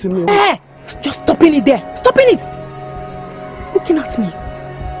talking to me. Hey, just stopping it there. Stopping it. looking at me?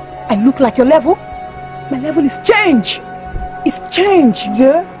 I look like your level? My level is change. It's change.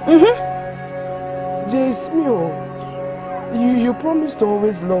 Jay? Jay, it's me. You promised to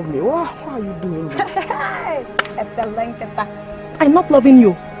always love me. Why are you doing this? I'm not loving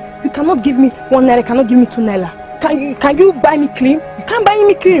you. You cannot give me 1 naira, cannot give me 2 naira. Can you buy me cream? You can't buy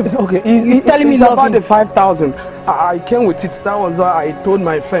me cream. Okay, you're telling me love about the 5,000. I came with it. That was why I told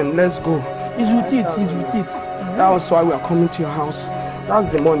my friend, let's go. He's with it. That was why we are coming to your house. That's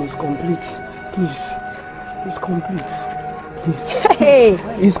the money. It's complete. Please. It's complete. Please. Hey.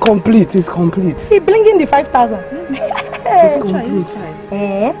 It's complete. It's complete. He bringing the 5,000. It's complete.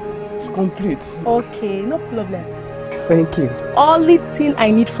 It's complete. Okay, no problem. Thank you. Only thing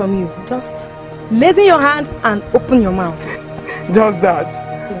I need from you, just loosen your hand and open your mouth. Just that.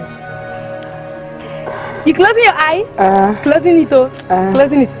 You closing your eye? Closing it,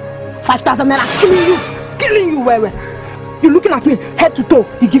 closing it. 5,000 naira, killing you, where? You looking at me, head to toe.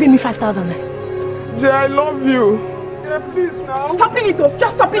 You giving me 5,000 naira. Jay, I love you. Yeah, please now. Stopping it, though.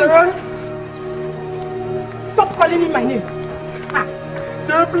 Just stopping it. Stop calling me my name.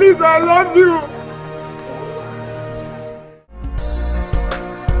 Jay, please, I love you.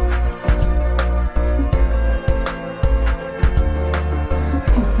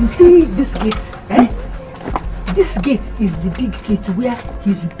 You see this gate, This gate is the big gate where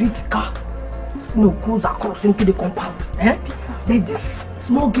his big car goes across into the compound. Then this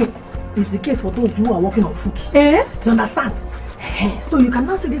small gate is the gate for those who are walking on foot. You understand? So you can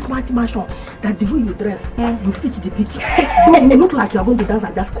now see this mighty mansion that the way you dress, you fit the picture. Don't you look like you are going to dance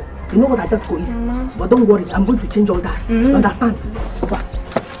at Jasco. You know what a Jasco is? But don't worry, I'm going to change all that. You understand?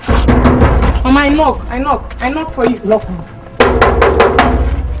 Mama, I knock for you. Lock me.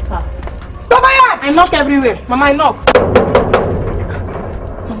 I knock everywhere. Mama, I knock.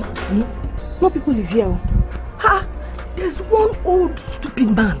 Mama, no people is here. There's one old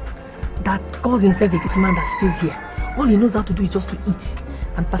stupid man that calls himself a gate man that stays here. All he knows how to do is just to eat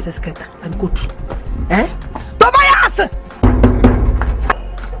and pass excreta and go to. Tobias!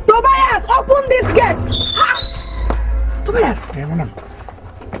 Tobias, open this gate! Tobias! Hey, madam.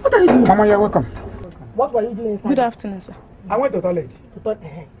 What are you doing? Mama, you're welcome. What were you doing inside? Good afternoon, sir. I went to the toilet.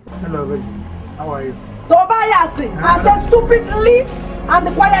 Hello, baby. How are you? Tobias! I said stupidly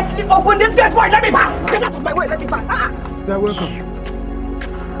and quietly open this gate. Boy, let me pass! Get out of my way, let me pass! You're welcome.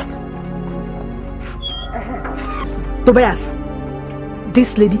 Tobias,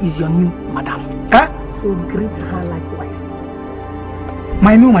 this lady is your new madam. So greet her likewise.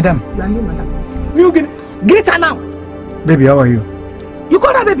 My new madam? Your new madam. You greet her now. Baby, how are you? You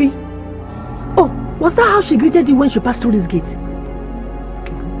called her baby? Oh, was that how she greeted you when she passed through this gate?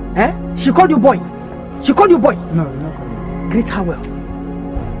 She called you boy? She called you boy? No, not calling. Greet her well.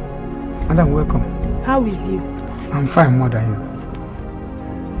 Madam, welcome. How is you? I'm fine, more than you.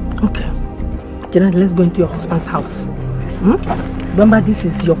 Okay. Janet, let's go into your husband's house. Remember, this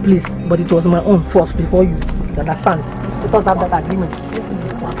is your place, but it was my own first before you. You understand? It's because of that agreement.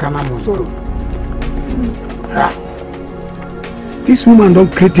 Wakana must go. This woman don't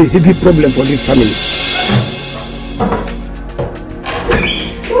create a heavy problem for this family.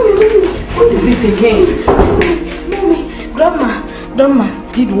 What is it again? Mommy, Grandma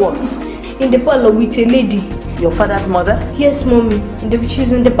did what? In the parlor with a lady. Your father's mother? Yes, mommy.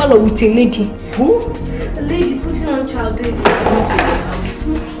 She's in the parlor with a lady. Who? A lady putting on trousers. Let me take this house.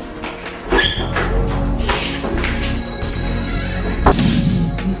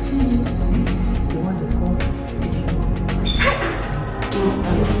 You see, this is the one they call city mom.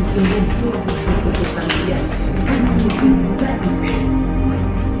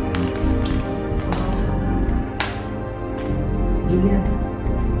 Julian,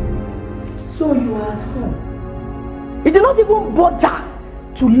 so you are at home. You did not even bother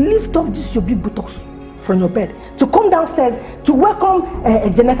to lift off this your big buttocks from your bed, to come downstairs to welcome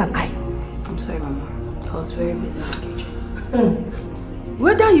Janet and I. I'm sorry, Mama. I was very busy in the kitchen.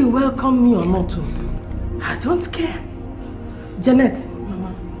 Whether you welcome me or not, I don't care. Janet,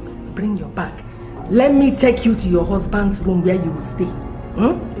 Mama, bring your bag. Let me take you to your husband's room where you will stay.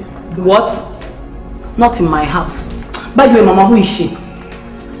 What? Not in my house. By the way, Mama, who is she?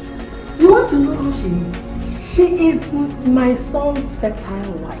 You want to know who she is? She is my son's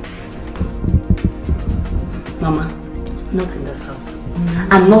fertile wife. Mama, not in this house.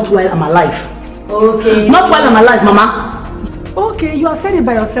 And not while I'm alive. Okay. Not while I'm alive, Mama. Okay, you are saying it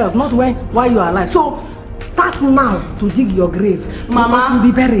by yourself, not while you are alive. So, start now to dig your grave. Mama. You'll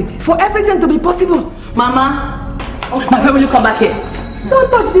be buried. For everything to be possible. Mama. My family, come back here. Don't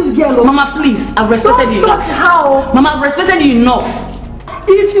touch this girl. Mama, please. I've respected you enough. Don't touch her. Mama, I've respected you enough.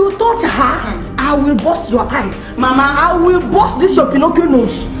 If you touch her, I will bust your eyes. Mama, I will bust this your Pinocchio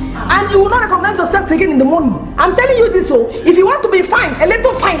nose. And you will not recognize yourself again in the morning. I'm telling you this, so if you want to be fine, a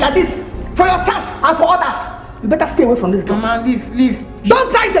little fine like this, for yourself and for others, you better stay away from this girl. Mama, leave.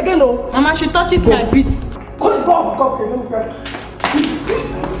 Don't try it again, oh. Mama, she touches my beats. Go. Mama,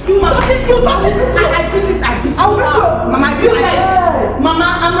 you touch it. I beat this. I beat it. Mama, I beat it. Mama,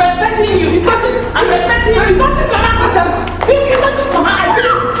 I'm respecting you. You touch it. I'm respecting you. You touch it, Mama. You touch it, Mama. I beat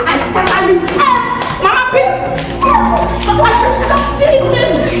it. Mama, beat. Stop stealing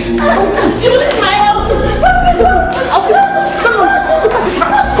this. She will leave my house. Okay. Come on. Look at this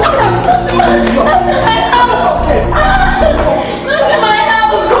house. Come on. Somebody go.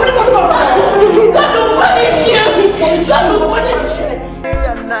 God will punish you. God will punish you.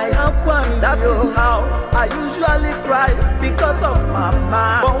 That is how I usually cry because of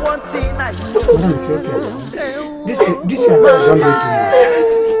Mama. But one thing I know. This is don't do it.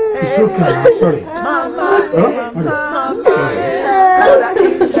 It's okay. I'm sorry. Mama.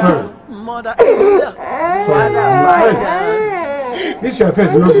 Sorry. Mother. This your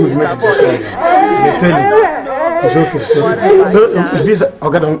face is not good. They tell you. It's okay. Please,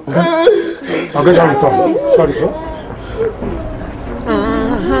 I'll get on. Sorry, bro.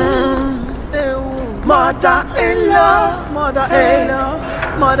 Mother-in-law,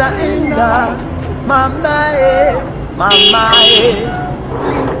 Mama,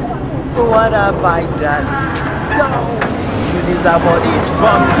 please, what have I done? To deserve all this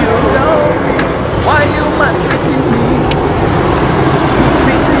from you? Tell me, why you maltreating me?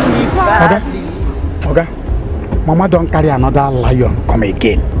 Treating me badly. Okay. Mama don't carry another lion come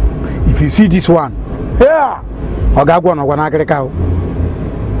again. If you see this one, here, okay,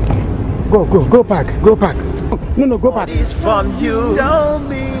 Go back. No, go back. This from you. Tell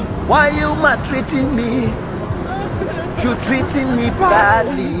me, why you maltreating me? You treating me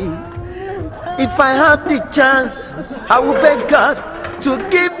badly. If I have the chance, I will beg God to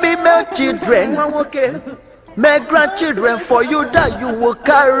give me my children, my grandchildren for you that you will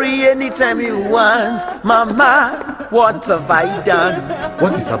carry anytime you want. Mama, what have I done?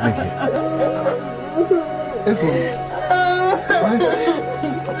 What is happening here?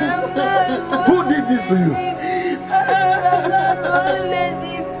 Who did this to you?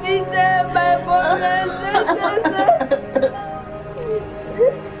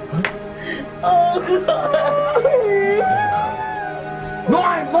 No,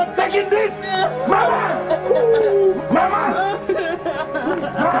 I'm not taking this! Mama!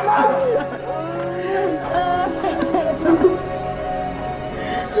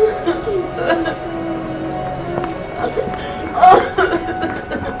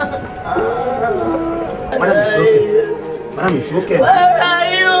 Madam, it's okay. Where are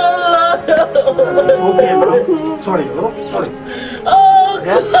you? It's okay, madam. Sorry, bro. Sorry. Oh,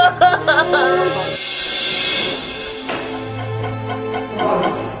 God.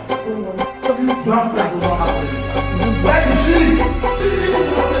 Just sit tight. Where is she?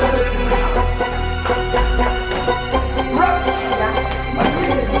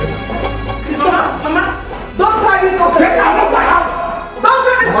 Mama, don't try this stuff. Get out of my house!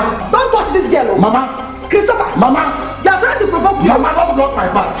 Don't touch this girl. Mama! Christopher! Mama! You are trying to provoke me. Mama, don't block my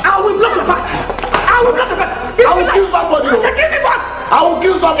path. I will block your path. I will kill somebody. I said, kill me first. I will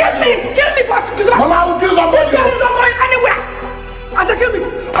kill somebody. Kill me first. Mama, I will kill somebody. This girl is not going anywhere. I said, kill me.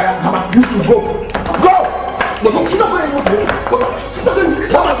 Mama, you two go. Go! No, she's not going anywhere. She's not going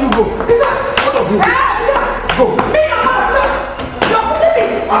anywhere. One of you go. One of you go. Go. Me, you're pushing me.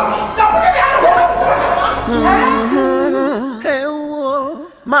 You're pushing me out of the way.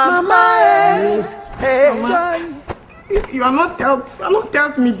 Mama, You are not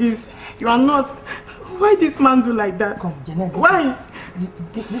tells me this. You are not. Why this man do like that? Come, Janet. Why?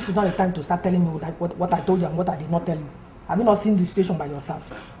 This is not the time to start telling me what I told you and what I did not tell you. Have you not seen the situation by yourself?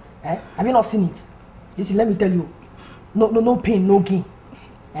 Have you not seen it? Listen, let me tell you. No pain, no gain.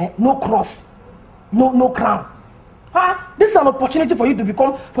 No cross. No crown. This is an opportunity for you to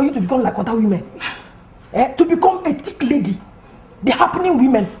become like other women. To become a thick lady. The happening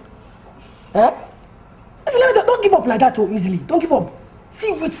women. Listen, don't give up like that so easily. Don't give up.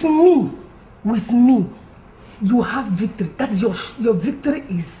 See, with me, you have victory. That is your victory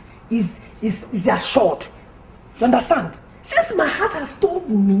is assured. You understand? Since my heart has told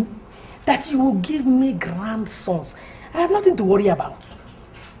me that you will give me grandsons, I have nothing to worry about.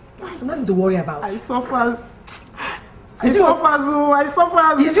 I suffer. Is it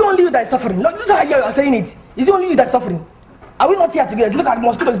only you that is suffering? No, this is how you are saying it. Is it only you that is suffering? Are we not here together? Look at the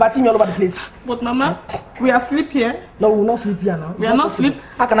mosquitoes biting me all over the place. But Mama, we are sleep here. No, we will not sleep here now. We are not sleep.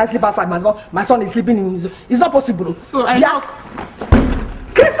 How can I sleep outside? My son is sleeping in his... It's not possible. So I knock.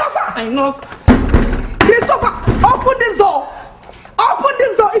 Christopher! I knock. Christopher, open this door. Open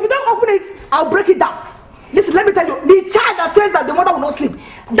this door. If you don't open it, I'll break it down. Listen, let me tell you, the child that says that the mother will not sleep,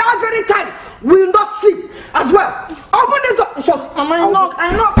 that very child will not sleep as well. Open this door. Shut. I knock.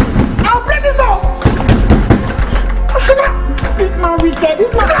 I'll break this door. This man wicked.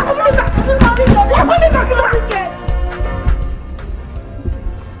 This man wicked.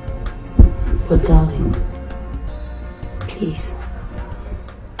 But darling, please,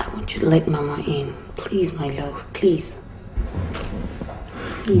 I want you to let Mama in. Please, my love, please.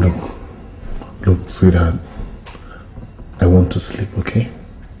 Please. Look, sweetheart, I want to sleep, okay?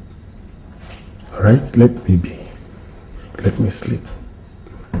 Alright, let me be. Let me sleep.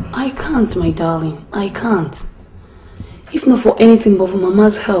 I can't, my darling, I can't. If not for anything but for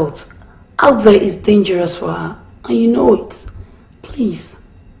Mama's health, out there is dangerous for her, and you know it. Please.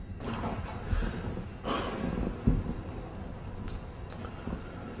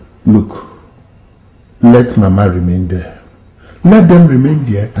 Look, let Mama remain there. Let them remain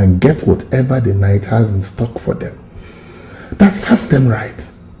there and get whatever the night has in stock for them. That serves them right.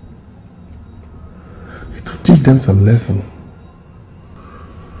 It will teach them some lesson.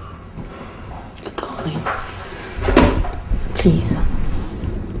 Darling, please,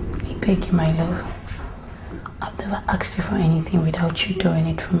 I beg you, my love. I've never asked you for anything without you doing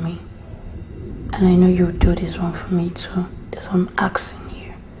it for me. And I know you'll do this one for me too. That's why I'm asking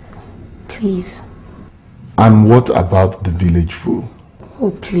you. Please. And what about the village fool?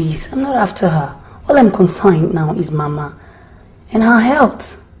 Oh, please, I'm not after her. All I'm concerned now is Mama and her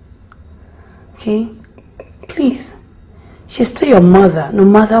health. Okay? Please. She's still your mother, no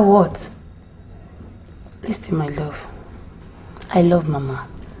matter what. Listen, my love. I love Mama.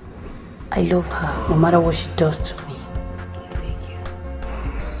 I love her, no matter what she does to me.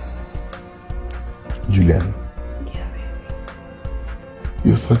 Julian,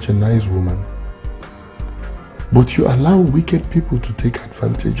 you're such a nice woman. But you allow wicked people to take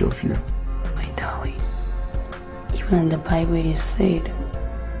advantage of you. My darling, even in the Bible it is said,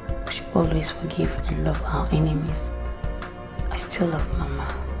 we should always forgive and love our enemies. I still love Mama,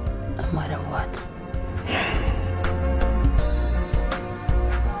 no matter what.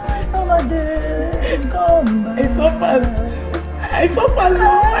 It's gone. It's so fast. It's so fast.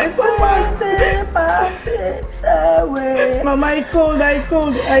 Mama, I cold. I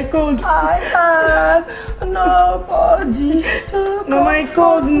have nobody to Mama, I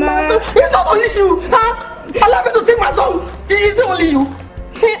cold now. It's not only you, huh? Allow me to sing my song. It isn't only you.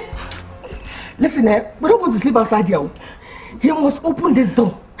 Listen, we don't want to sleep outside here. He must open this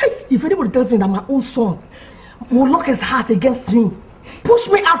door. If anybody tells me that my own son will lock his heart against me, push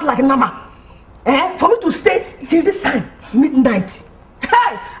me out like Nama, for me to stay till this time, midnight,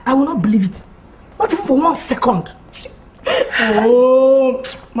 hey, I will not believe it. Not even for 1 second. Oh,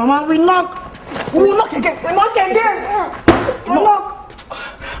 Mama, we knock. We will knock again. We knock.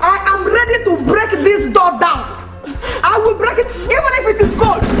 I am ready to break this door down. I will break it even if it is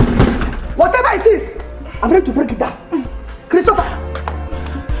gold. Whatever it is, I'm ready to break it down. Christopher!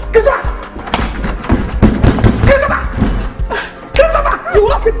 You will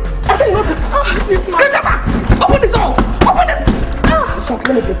not sleep. I said you will not sleep. Christopher! Open this door! Open it! Shut,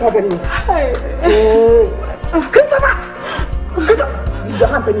 let me prepare very well. Christopher! It's your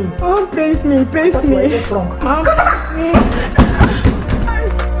hand penny. Oh, pace me. Christopher!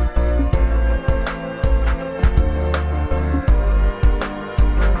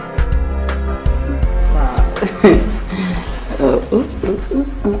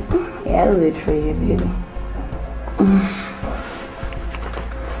 Yeah, I'll wait for you, baby.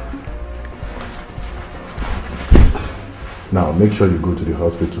 Now, make sure you go to the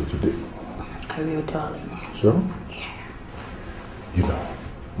hospital today. I will, darling. Sure? Yeah. You know,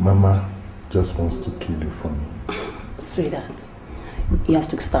 Mama just wants to kill you for me. Sweetheart, you have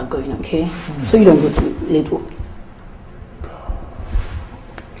to start going, okay? So you don't go to late work.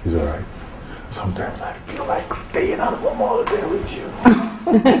 It's alright. Sometimes I feel like staying at home all day with you.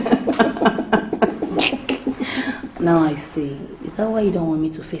 Now I see. Is that why you don't want me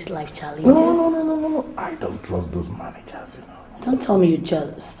to face life challenges? No. I don't trust those managers, you know. Don't tell me you're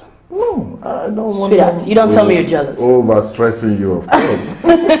jealous. No, I don't want Sweetheart, you don't tell me you're jealous. Over-stressing you, of course.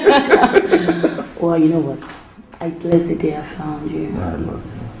 Well, you know what? I bless the day I found you. I love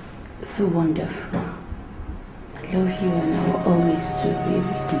you. So wonderful. I love you and I will always do,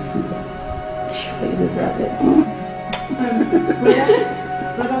 baby. Sure, you deserve it.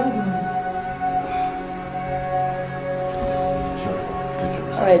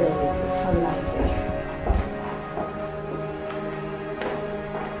 Alright, darling. Have a nice day.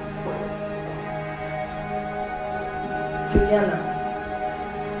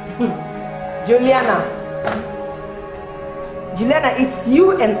 Juliana. Juliana, it's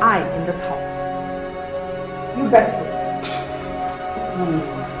you and I in this house. You bet me.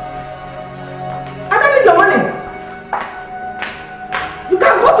 I don't need your money. You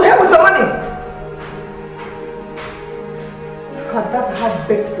can go to hell with your money. Look at that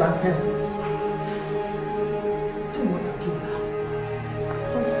half-baked plantain. Don't want to do that.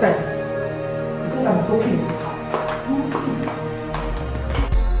 Nonsense. Because I'm broken in this house.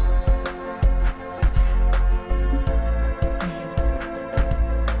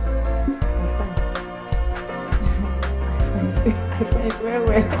 Friends, where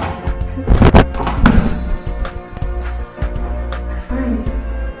were? Friends.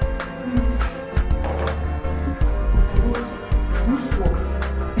 Whose works?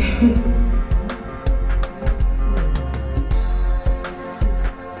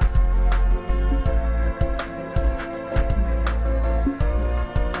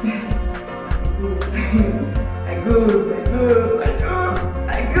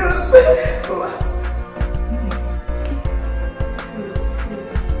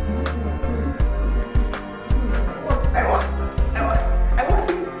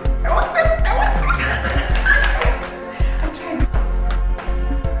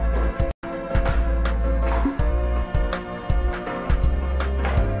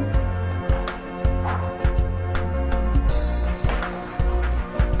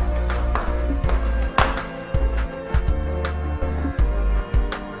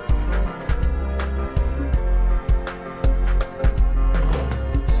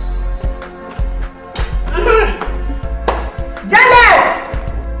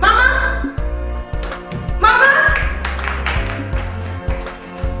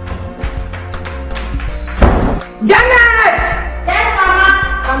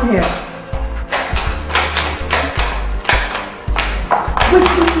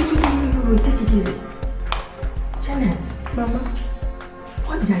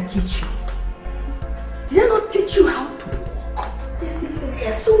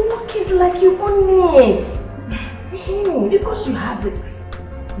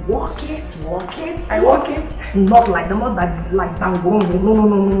 Not like the not that like bango.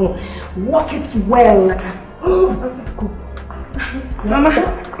 No. Walk it well. Mama,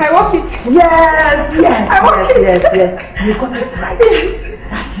 I walk it. Yes. I walk it. Yes. You got it right. Yes.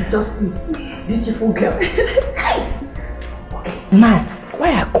 That is just it. Beautiful girl. Okay. Now, why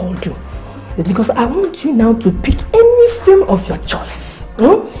I called you is because I want you now to pick any film of your choice.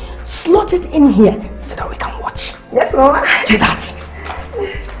 Slot it in here so that we can watch. Yes, Mama. Do that.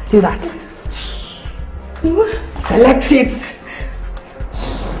 Select it.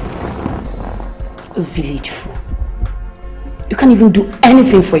 A village fool. You can't even do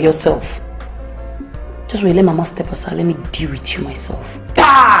anything for yourself. Just wait, let Mama step aside. Let me deal with you myself.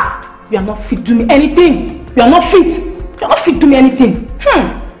 You are not fit to do me anything. You are not fit to do me anything.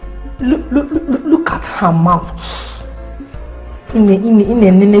 Look at her mouth. In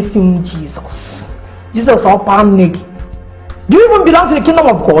the film Jesus or Panig. Do you even belong to the kingdom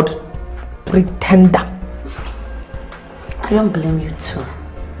of God? Pretender. I don't blame you too.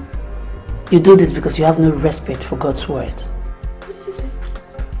 You do this because you have no respect for God's word.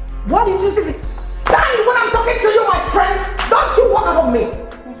 What did you say? Stand when I'm talking to you, my friend. Don't you walk over me.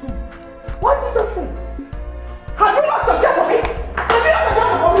 What did you say? Have you lost your job for me? Have you lost your job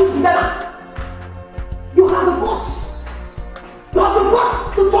for me, Juliana? You have the guts. You have the guts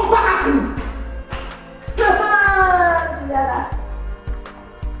to talk back at me.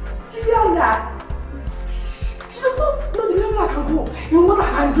 Juliana. She does not know the level I can go. You know what I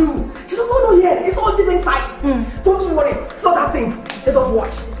can do. She does not know yet. It's all deep inside. Don't you worry. It's not that thing. Let us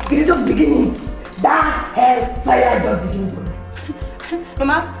watch. It is just beginning. That hellfire is just beginning.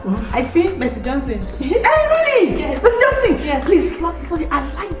 Mama, I see Mercy Johnson. Hey, really? Yes. Mercy Johnson. Yes. Please, slutty. I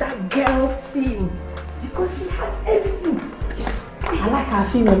like that girl's film because she has everything. I like her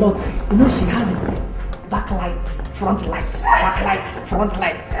film a lot. You know, she has it. Backlight, front light, backlight, front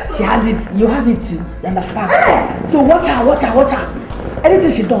light. She has it. You have it too. You understand? So watch her.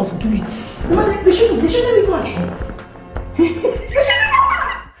 Anything she does, do it. Mama, they shouldn't this one.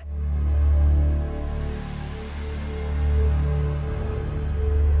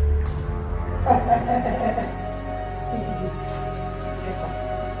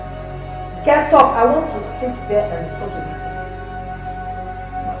 Get up. I want to sit there and discuss with you.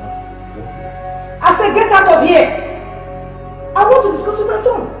 I said get out of here. I want to discuss with my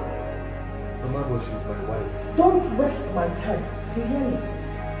son. Mama, but she's my wife. Don't waste my time. Do you hear me?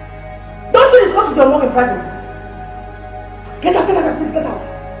 Don't you discuss with your mom in private. Get out, please get out.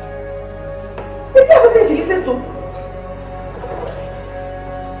 Is everything she listens to?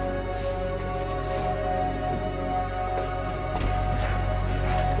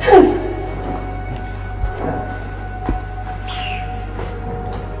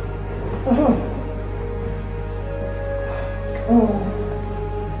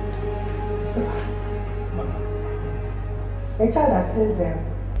 A child that says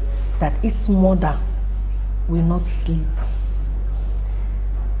that its mother will not sleep,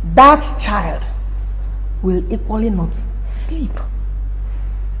 that child will equally not sleep.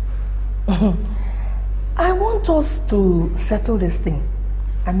 I want us to settle this thing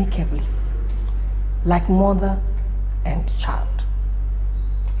amicably, like mother and child.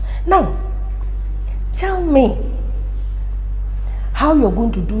 Now, tell me how you're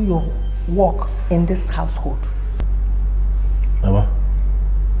going to do your work in this household. Mama,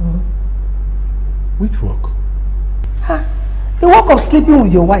 which work? Huh? The work of sleeping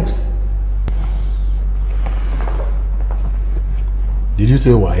with your wives. Did you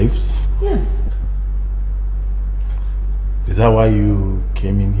say wives? Yes. Is that why you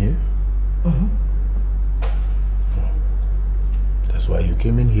came in here? That's why you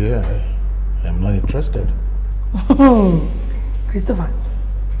came in here. I am not interested. Christopher,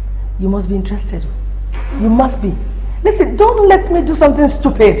 you must be interested. You must be. Listen, don't let me do something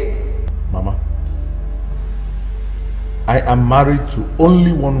stupid. Mama, I am married to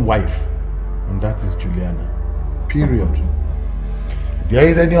only one wife, and that is Juliana. Period. If there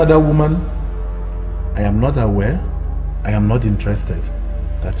is any other woman, I am not aware. I am not interested.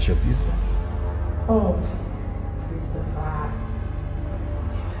 That's your business. Oh, Christopher.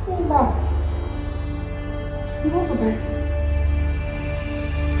 You laugh. You want to bet?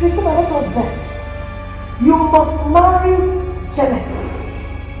 Christopher, let us bet. You must marry Janet.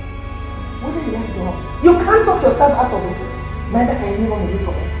 What did you like to do? You can't talk yourself out of it. Neither can you run away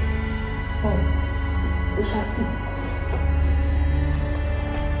from it. We shall see.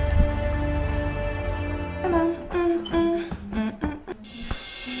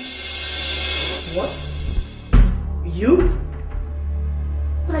 What? You?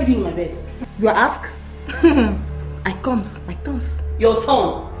 What are you doing in my bed? You ask? I comes, my turns. Your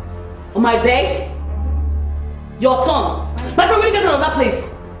turn. On my bed? Your turn. My friend, will you get out of that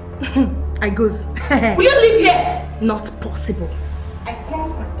place? I goes. Will you live here? Not possible. I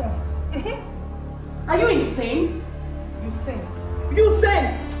comes my turns. Are you insane? You sing. You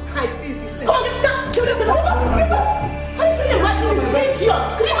sing. I see you sing. Come on, get down. Get down. How can you imagine this idiot?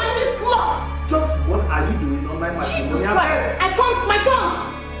 Can you imagine this slut? Just what are you doing on my machine? Jesus Christ. I comes my turns.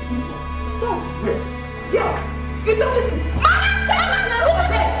 Turns. Where? Yeah. You don't just. Mama, tell me.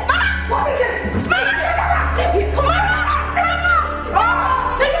 Mama, what is it? Mama, leave him. Come on.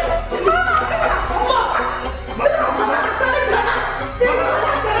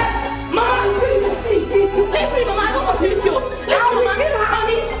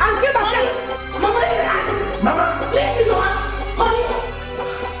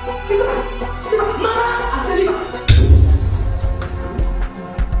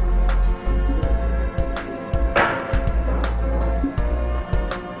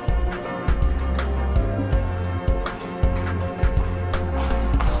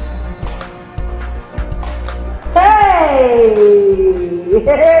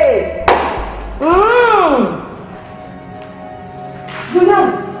 Hey! Julian!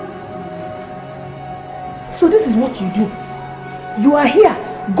 So this is what you do. You are here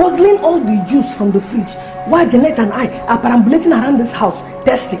guzzling all the juice from the fridge while Janet and I are perambulating around this house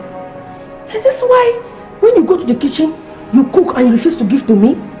testing. Is this why when you go to the kitchen, you cook and you refuse to give to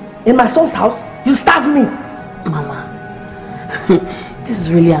me? In my son's house, you starve me. Mama, this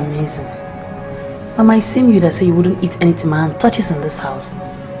is really amazing. Mama, it seemed you that say you wouldn't eat anything my hand touches in this house.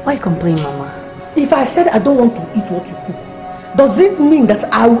 Why complain, Mama? If I said I don't want to eat what you cook, does it mean that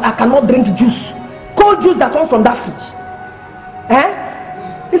I cannot drink juice? Cold juice that comes from that fridge?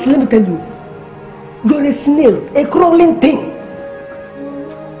 Eh? Listen, let me tell you. You're a snail, a crawling thing.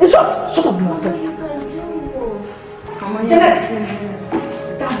 Shut up, you mother. Janet,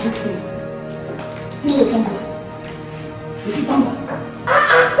 that's this thing. Give me your tongue.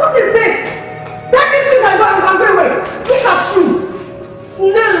 What is this? Take these things and go away. Look at you.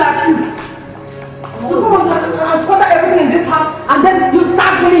 Snail like you. You come and squatter everything in this house and then you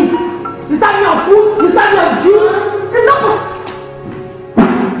serve me. You serve me on food, you serve me on juice. It's not possible.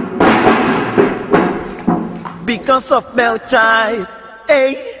 Because of Melchild, hey,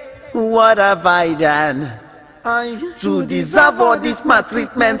 what have I done? To deserve all this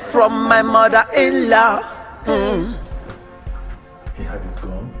maltreatment from my mother-in-law. He had his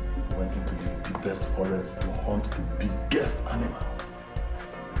gun, went into the deepest forest to hunt the biggest animal.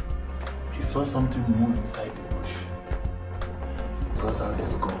 He saw something move inside the bush. He brought out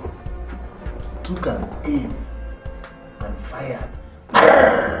his gun, took an aim, and fired.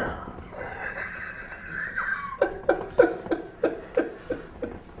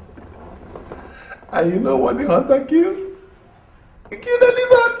 And you know what the hunter killed? He killed a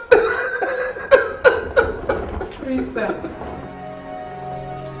lizard. Please, sir.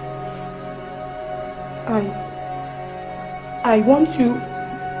 I want you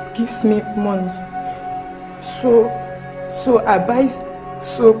gives me money. So I buy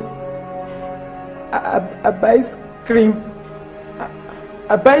soap. I buy cream.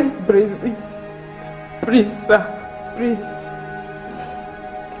 I buy bracelet. Please, sir. Please.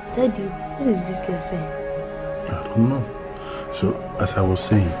 Daddy, what is this girl saying? I don't know. So, as I was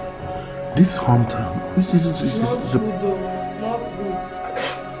saying, this hunter is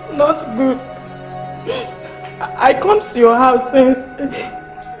not good. I come to your house since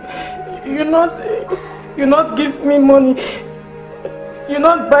you not gives me money. You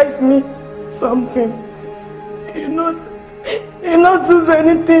not buys me something. You not does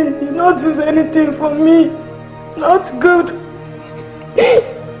anything. You not does anything for me. Not good.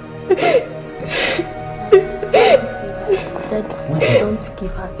 Daddy, don't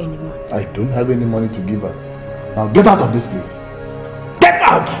give her any money. I don't have any money to give her. Now get out of this place. Get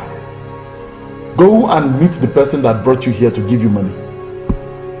out! Go and meet the person that brought you here to give you money.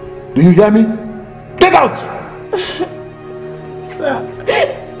 Do you hear me? Get out! Sir,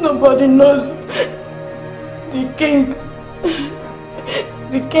 nobody knows. The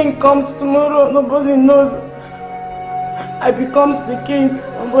king comes tomorrow. Nobody knows. I becomes the king.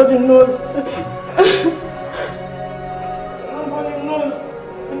 Nobody knows. Nobody knows.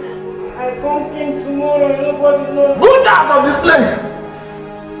 I come king tomorrow. Nobody knows. Go out of this place!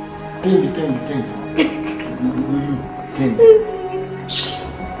 King. King.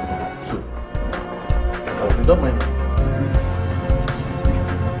 So, don't mind.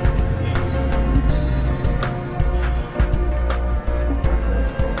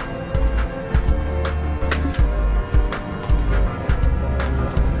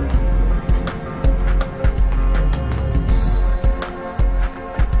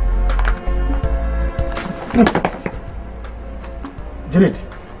 Janet,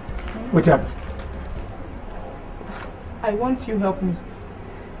 what's up? I want you help me.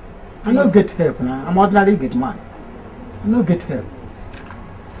 I no get help now. I'm ordinary get man. I no get help.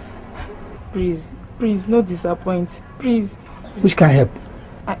 Please, no disappoint. Please. Which can help?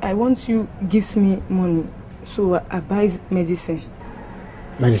 I want you gives me money, so I buys medicine.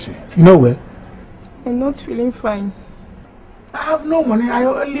 Medicine? You know where? I'm not feeling fine. I have no money. I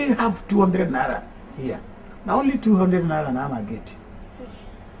only have 200 naira here. Now only 200 naira now I get.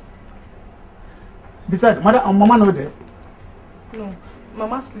 Besides, mother and mama no there? No,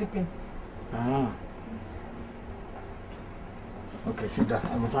 mama sleeping. Ah. Okay, sit down.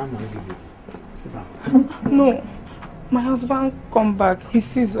 I will find money give you. Sit down. No, my husband come back. He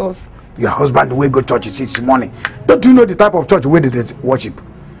sees us. Your husband, the way go church, he sees money. Don't you know the type of church where they worship?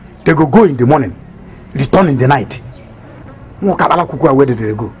 They go in the morning, return in the night. Where did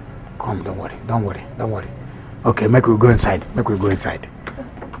they go? Come, don't worry. Okay, make we go inside.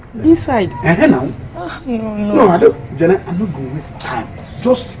 Inside? Now. No, I don't. Jenna, I'm not going to waste time.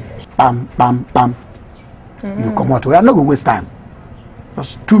 Just bam. You come out. I'm not going to waste time.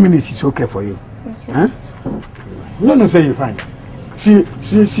 Just 2 minutes is okay for you. Okay. Huh? No, say you're fine.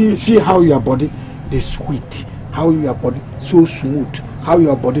 See how your body is sweet. How your body so smooth. How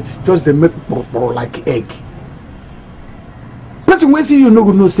your body just they make like egg. Person when see you no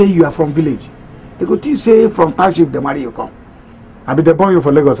good no say you are from village. They go to say from township they marry you come. I be the born you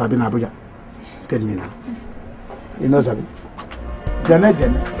for Lagos. I be in Abuja. Tell me now. You know something? Janet.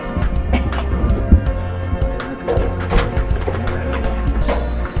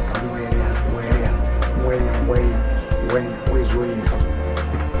 Where's William?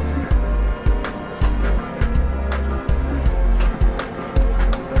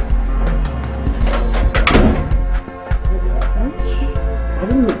 I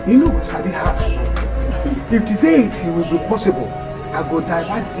don't know. You know, Sabi, how? If to say it will be possible, I go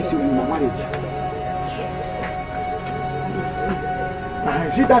divide this in my marriage.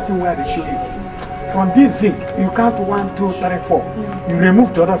 See that thing where they show you? From this zinc, you count 1, 2, 3, 4. You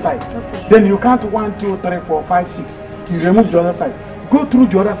remove the other side. Okay. Then you count 1, 2, 3, 4, 5, 6. You remove the other side. Go through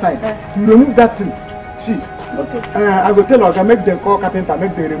the other side. You remove that thing. See? Okay. I will tell you, I can make them call carpenter,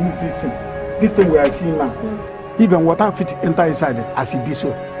 make them remove this thing. This thing we are seeing now. Even water fit enter inside as it be so.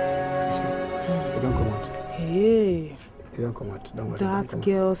 You see? You don't come out. Hey. You don't come out. Don't worry. That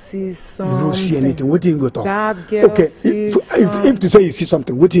girl sees something. You don't see anything. What you go talk? That girl sees something. If to say you see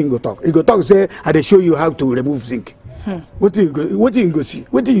something, what you go talk? You go talk say I dey show you how to remove zinc. What you go see?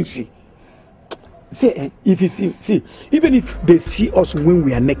 What do you see? Say if you see even if they see us when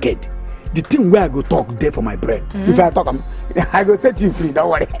we are naked, the thing where I go talk there for my brain. If I talk, I go set you free. Don't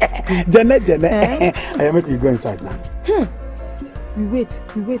worry. Janet, I make you go inside now. We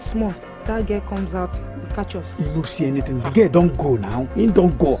wait small. That girl comes out, they catch us. You don't see anything. The girl don't go now. He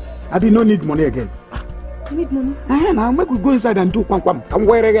don't go. I be no need money again. You need money? Now make we go inside and do pam. Come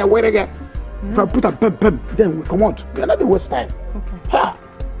where again? If I put a pem, then we come out. We are not the waste time. Okay. Ha!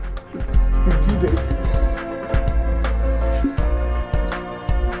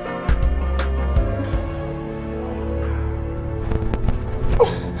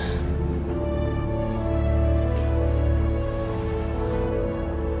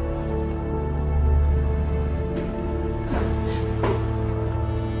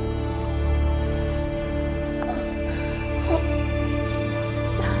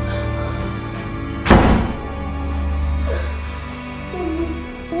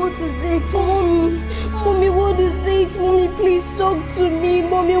 Mommy, what is it? Mommy, please talk to me.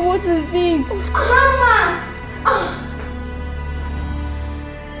 Mommy, what is it? Mama!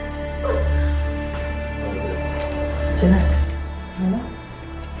 Janet,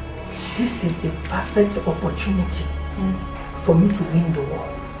 this is the perfect opportunity for you to win the war.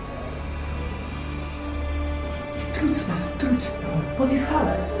 Truth, man, truth. But it's how?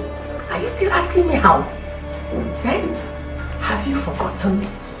 Are you still asking me how? Eh? Have you forgotten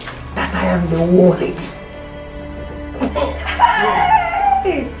that I am the war lady?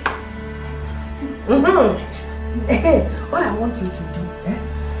 All I want you to do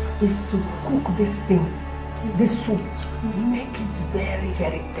is to cook this thing, this soup, make it very,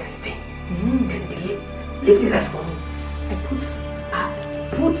 very tasty. Then leave the rest for me. I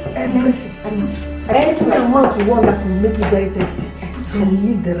put everything. Anything I want to want that will make it very tasty. Then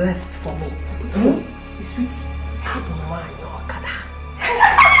leave the rest for me. The sweets,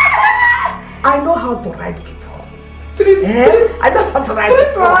 I know how to ride people. I know how to ride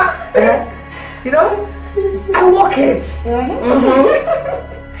people. You know? I walk it.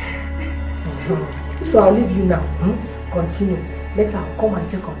 So I'll leave you now. Continue. Later I'll come and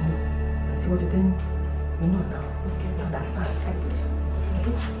check on you and see what you're doing. You know now. Okay, you understand?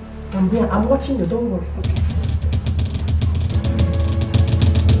 I'm watching you, don't worry.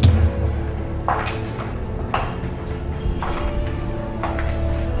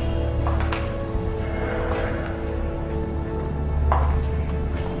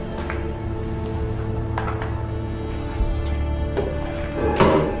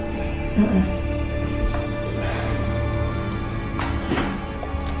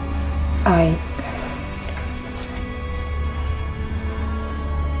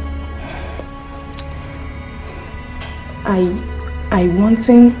 I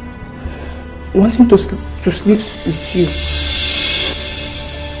wanting to sleep with you.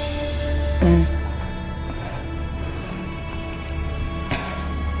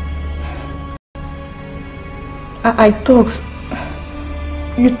 I talks.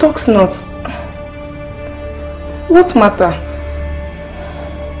 You talks not. What matter?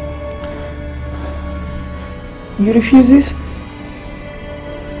 You refuses?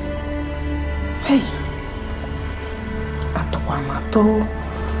 Hey.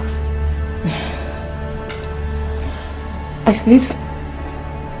 I sleeps.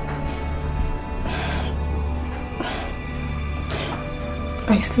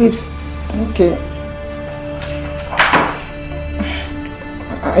 I sleeps. Okay.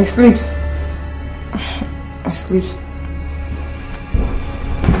 I sleeps. I sleeps.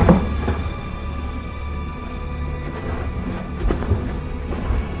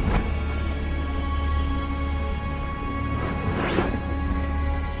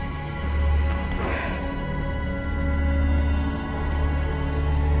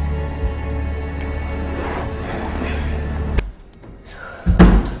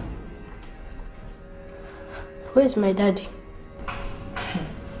 Where's my daddy?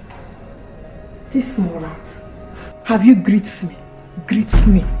 This Morat. Have you greets me? Greets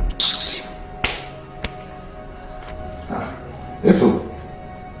me. Eso.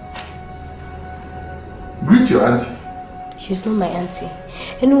 Greet your auntie. She's not my auntie.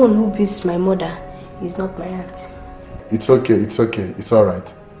 Anyone who beats my mother is not my auntie. It's okay, it's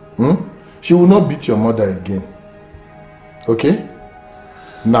alright. She will not beat your mother again. Okay?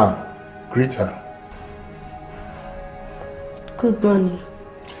 Now, greet her. Good morning.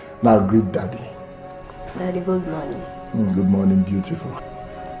 Now greet daddy. Daddy, good morning. Good morning, beautiful.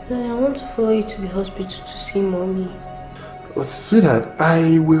 Daddy, I want to follow you to the hospital to see mommy. Oh, sweetheart,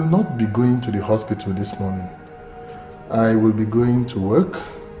 I will not be going to the hospital this morning. I will be going to work.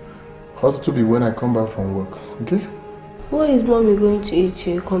 Hospital will be when I come back from work, okay? What is mommy going to eat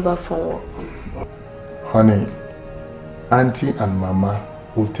till you come back from work? Honey, auntie and mama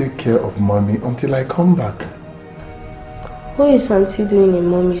will take care of mommy until I come back. What is auntie doing in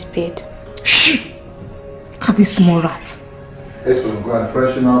mommy's bed? Shh! Look at this small rat. Let's go and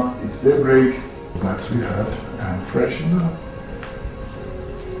freshen up. It's daybreak. But sweetheart, I'm freshen up.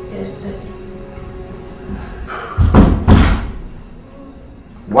 Yes, Daddy.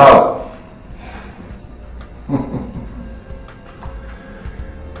 Wow.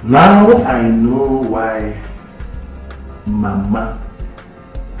 Now I know why Mama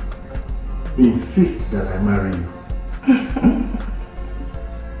insists that I marry you.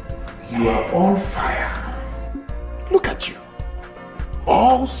 You are all fire. Look at you.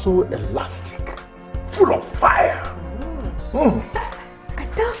 All so elastic. Full of fire. I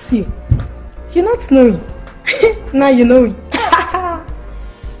tell you. You're not knowing. Now you know it.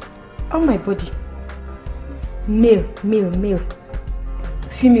 On my body. Male. Female.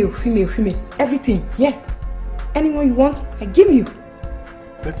 Everything. Yeah. Anyone you want, I give you.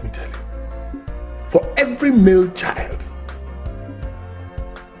 Let me tell you. For every male child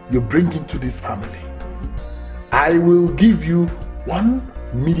you bring into this family, I will give you 1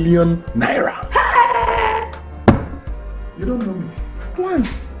 million naira. You don't know me. 1.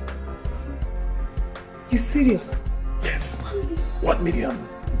 You serious? Yes. 1 million.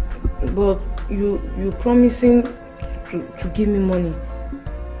 But you promising to give me money.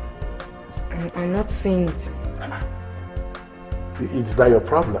 I'm not saying it. Is that your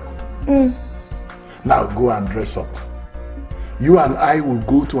problem? Now go and dress up. You and I will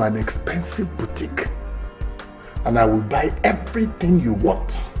go to an expensive boutique and I will buy everything you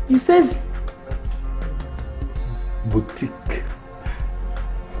want. You says boutique.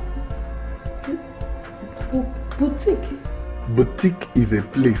 Boutique? Boutique is a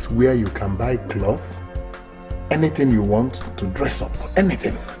place where you can buy clothes, anything you want to dress up,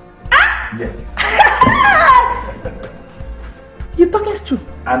 anything. Yes. You talk is true.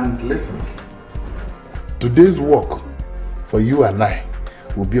 And listen, today's work for you and I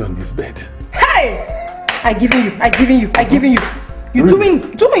will be on this bed. Hey! I giving you. You really?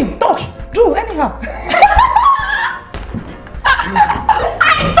 doing, touch, do anyhow.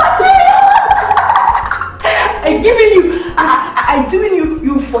 I giving you. I doing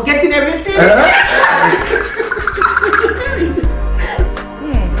you forgetting everything.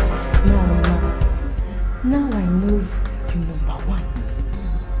 Now I knows you number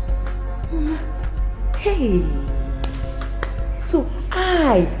 1. Hey. So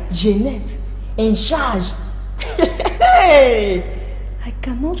I, Jeanette, in charge. Hey. I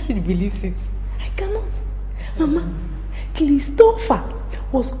cannot really believe it. I cannot. Mama, Christopher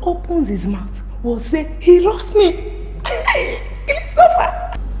was opens his mouth, was say he loves me.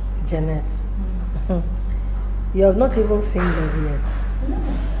 Christopher. Janet, you have not even seen love yet.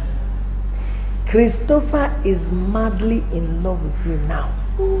 Christopher is madly in love with you now.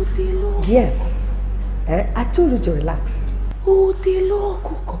 Oh, the Lord. Yes. I told you to relax. Oh, the Lord,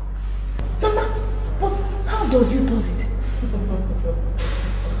 Coco. Mama, but how does you do it?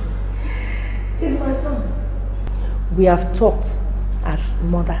 He's my son. We have talked as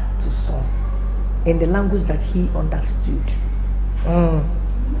mother to son in the language that he understood.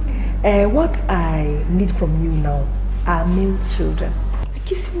 What I need from you now are male children. I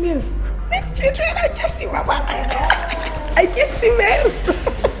give you males. Male children, I give you mama. I give you males.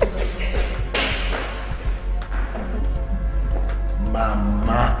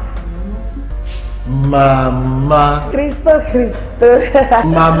 Mama. Cristo.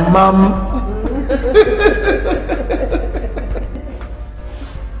 Mama.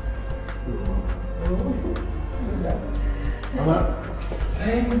 Mama,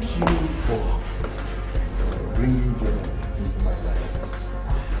 thank you for bringing Janet into my life.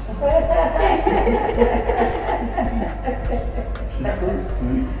 She's so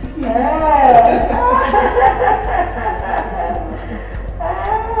sweet.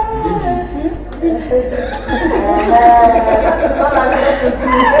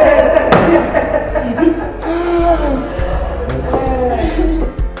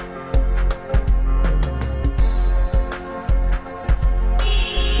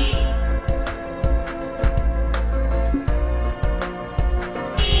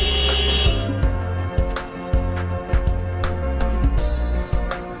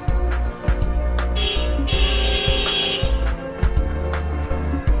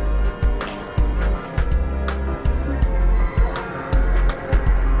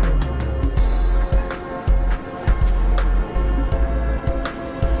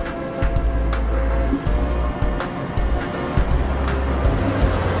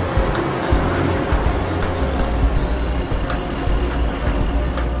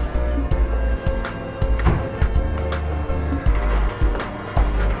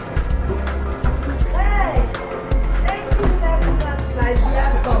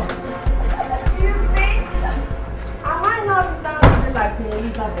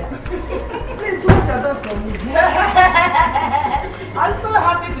 travel. Please close your door for me. I'm so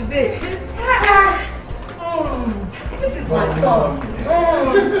happy today. This is my son.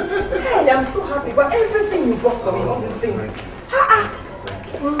 Hey, I'm so happy for everything you got for me, all these things.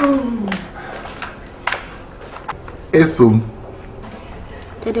 Esum.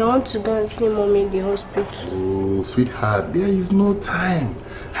 Did I want to go and see mommy in the hospital? Oh, sweetheart, there is no time.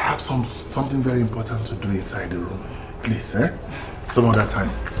 I have something very important to do inside the room. Please, some other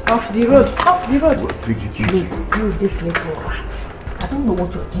time. Off the road. Well, take it easy. You, this little rat. I don't know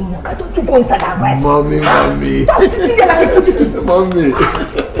what you're doing now. Why don't you go inside and rest? Mommy. You're sitting there like a footy. Mommy.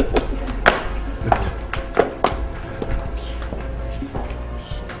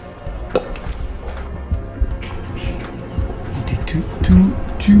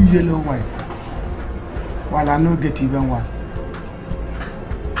 Two yellow wine. While I no get even one.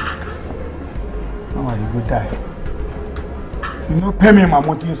 No, I go die. If you no pay me my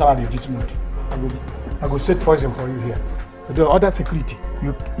monthly salary this month, I go set poison for you here. The other security,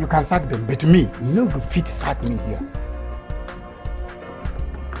 you can sack them, but me, you know, go fit sack me here.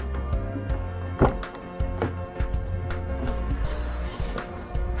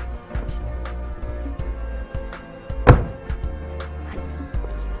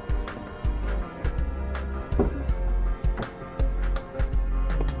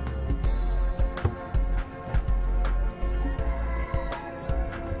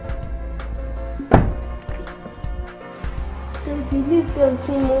 Please go and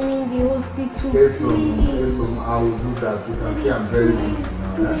see mommy in the hospital. Yes, I will do that. You can see I'm very busy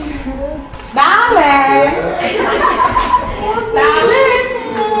now. Darling! Darling!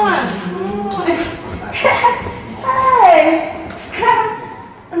 Hey!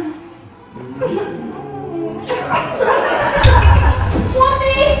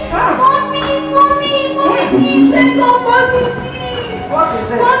 Mommy, please, let go, mommy, please. What is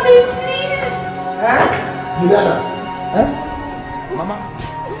it? Mommy, please. Juliana. Mama.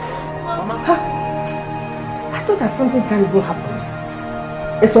 I thought that something terrible happened.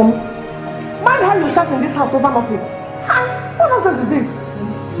 Esom, mind how you shout in this house over nothing. What nonsense is this?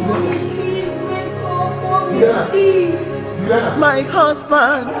 Mommy, please, wake up. Mommy, please. My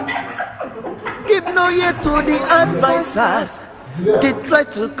husband, give no ear to the advisors. They try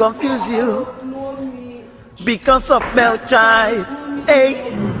to confuse you because of male child.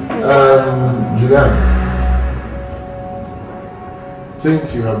 Hey. Juliana.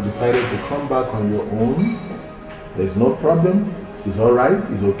 Since you have decided to come back on your own, there's no problem. It's all right.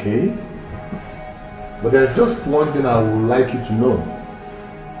 It's okay. But there's just one thing I would like you to know.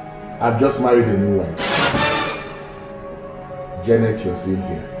 I've just married a new wife. Janet, you're seeing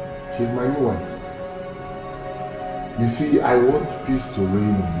here. She's my new wife. You see, I want peace to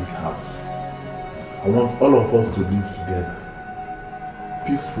reign in this house. I want all of us to live together.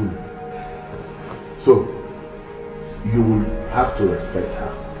 Peacefully. So, you will have to respect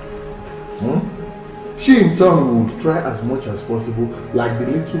her. She in turn would try as much as possible, like the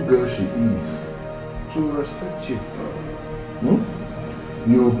little girl she is, to respect you.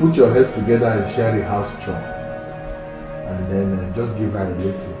 You put your heads together and share the house chore. And then just give her a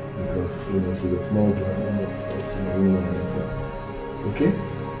little, because she's a small girl. Okay?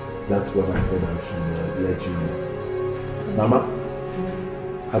 That's what I said I should let you know. Mama,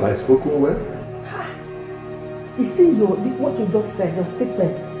 have I spoken well? You see, what you just said, your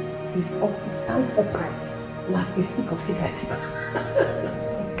statement, it stands upright like a stick of cigarette.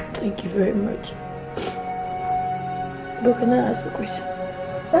 Thank you very much. But can I ask a question?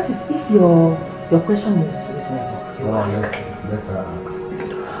 That is if your question is reasonable. You ask. Let her ask.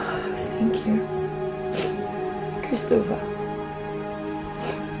 Thank you. Christopher,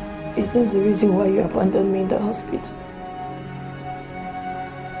 is this the reason why you abandoned me in the hospital?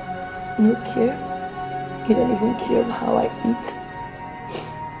 No care? You don't even care of how I eat.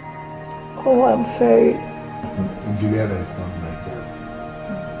 Oh, I'm very... Juliana is not like that.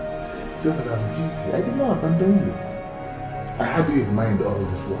 Just that I'm busy. I did not abandon you. I had you in mind all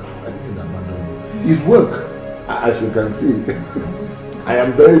this while. I didn't abandon you. It's work, as you can see. I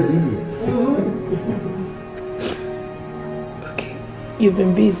am very busy. Okay, you've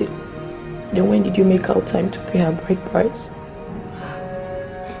been busy. Then when did you make out time to pay her bride price?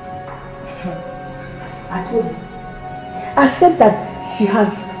 I told you. I said that she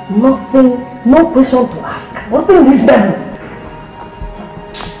has nothing, no question to ask. Nothing reasonable.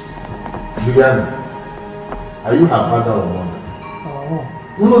 Juliana, are you her father or mother? Oh.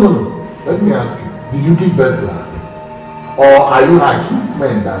 No. Let me ask you. Did you give birth to her? Or are you her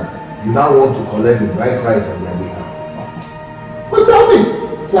kinsman that you now want to collect the bride price on their behalf? But tell me,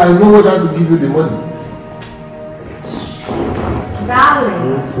 so I know whether to give you the money. Darling.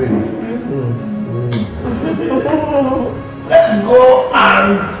 Sweetie. Let's go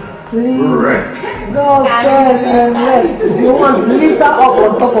and Please. rest. Go upstairs and rest. If you want, lift her up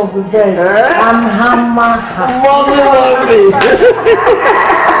on top of the bed and hammer her. Mommy.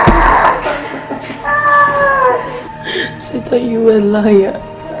 Satan, you a liar.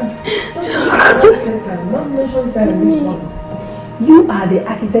 Satan, not mention that in this morning. You are the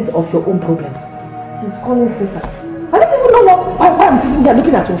architect of your own problems. She's calling Satan. I don't even know why I'm sitting here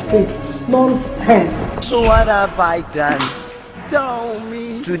looking at your face. Nonsense. So what have I done? Tell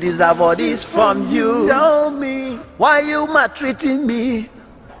me to deserve all this from you. Tell me why you maltreating me.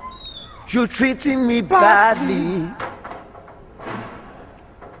 You treating me badly.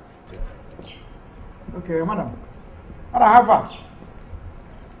 Okay, madam. Madam, how far?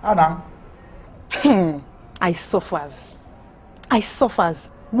 Madam. I suffers.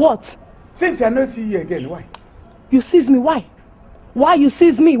 What? Since I not see you again, why? You seize me, why? Why you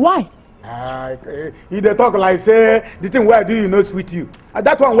seize me, why? You dey talk like say the thing where I do you no sweet you.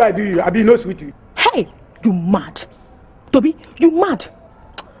 That one where I do you, I be no sweet you. Hey, you mad. Toby, you mad.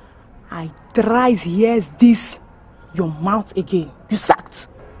 I thrice hears this your mouth again. You sacked.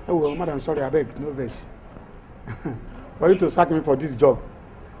 Oh well, madam, sorry, I beg, no verse. For you to sack me for this job,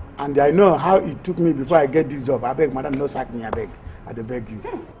 and I know how it took me before I get this job. I beg, madam, no sack me, I beg. I dey beg you.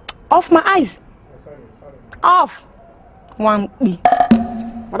 Off my eyes. Sorry. Off. 1B.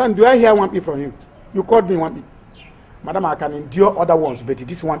 Madam, do I hear 1P from you? You called me 1P. Madam, I can endure other ones, but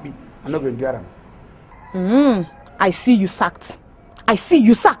this 1P, I'm not going to endure them. I see you sacked.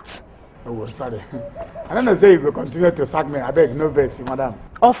 Oh, well, sorry. I don't know if you will continue to sack me. I beg, no verse, madam.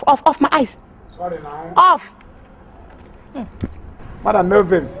 Off my eyes. Sorry now. Off. Madam, no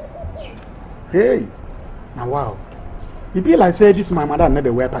verse. Hey. Now, wow. You be like, say, this my madam not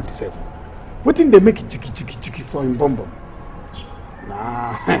the wear party self. What thing they make it chicky for him bum?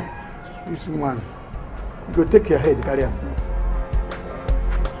 Nah, this woman, you go take your head, carry on.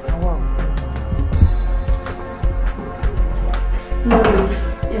 Wow. Mommy,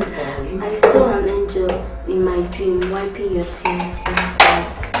 yes, darling. I saw an angel in my dream wiping your tears last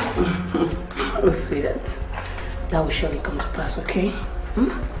night. Oh, sweetheart, that will surely come to pass, okay?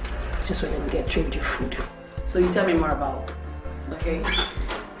 Just when you get through with your food. So you tell me more about it, okay?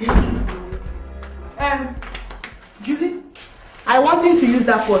 Julie, I want him to use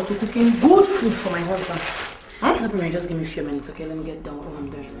that pot to cooking good food for my husband. No problem, just give me a few minutes, okay? Let me get done with what I'm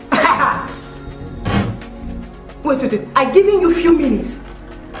doing. Wait. I'm giving you a few minutes.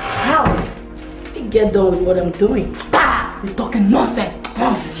 How? Let me get done with what I'm doing. You're talking nonsense.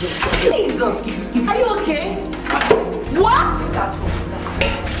 Jesus! Are you okay? What?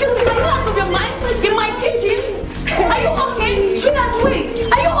 Excuse me, are you out of your mind? In my kitchen? Are you okay? Sweetheart, wait.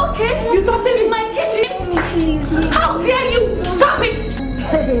 Are you okay? You touching in my kitchen? How dare you? Stop it!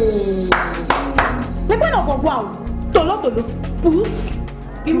 Tolo. Puss.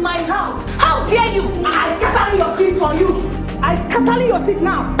 In my house. How dare you? I scatter your teeth for you. I scatter your teeth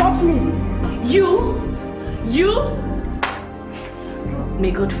now. Touch me. You?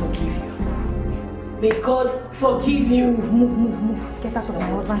 May God forgive you. May God forgive you. Move. Get out of my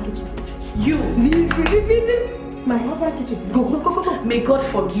husband's kitchen. You. Leave. My husband's kitchen. Go. May God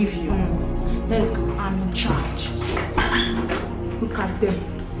forgive you. Let's go. I'm in charge. Look at them.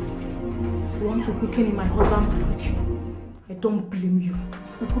 You want to cook in my husband's barbecue? I don't blame you.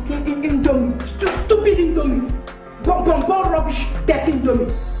 You're cooking indomie. Stupid indomie. Bomb rubbish. Dirty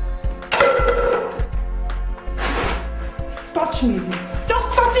indomie. Touch me again. Just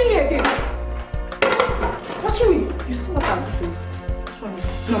touching me again. Touching me. You see what I'm doing? This one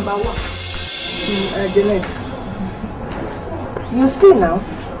is number 1. Janet, you see now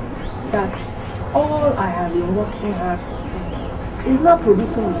that all I have been working hard for is not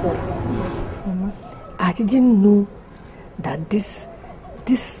producing results. I didn't know that this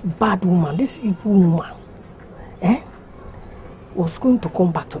bad woman, this evil woman, was going to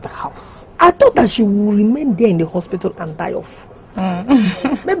come back to the house. I thought that she would remain there in the hospital and die off.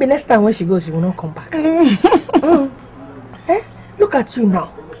 Maybe next time when she goes, she will not come back. Look at you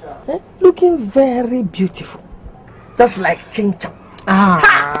now. Looking very beautiful. Just like Ching Chang.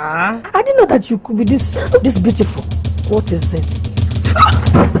 I didn't know that you could be this beautiful. What is it?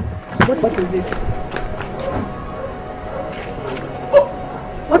 What is it?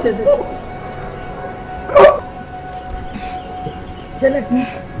 What is it? Janet.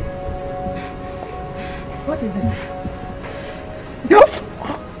 What is it?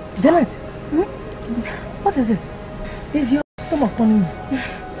 Janet. What is it? Is your stomach turning?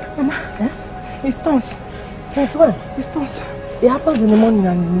 Mama, it turns. Since when? It turns. It happens in the morning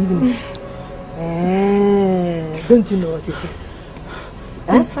and in the evening. Don't you know what it is?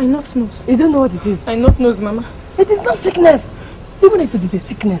 I not knows. You don't know what it is? I not knows, Mama. It is not sickness. Even if it is a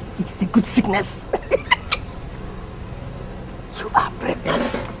sickness, it is a good sickness. You are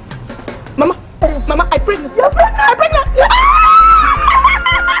pregnant. Mama, Mama, I'm pregnant. You're pregnant. I'm pregnant.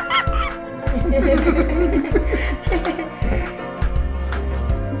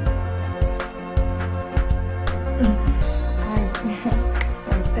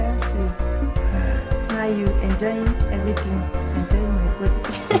 Are you enjoying everything? Enjoying my body?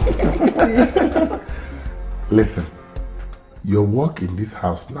 Listen, your work in this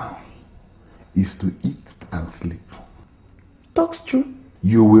house now is to eat and sleep. Talks true.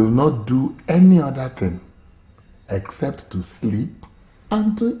 You will not do any other thing except to sleep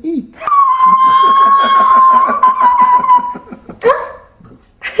and to eat.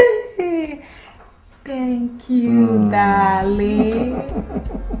 Thank you, darling.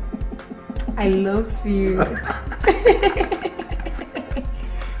 I love you.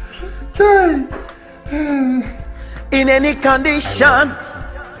 In any condition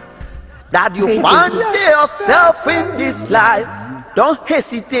that you find yourself in this life, don't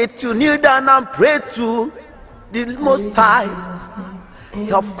hesitate to kneel down and pray to the Most High.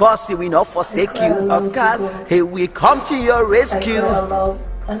 Of course, He will not forsake you. Of course, He will come to your rescue.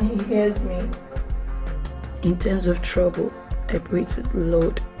 And He hears me. In times of trouble, I pray to the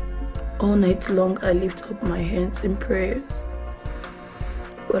Lord. All night long, I lift up my hands in prayers,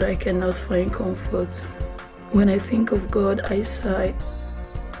 but I cannot find comfort. When I think of God, I sigh.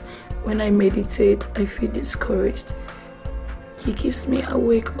 When I meditate, I feel discouraged. He keeps me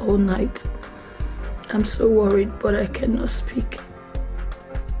awake all night. I'm so worried, but I cannot speak.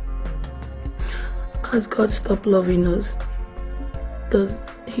 Has God stopped loving us? Does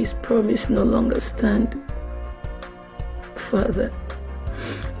His promise no longer stand? Father,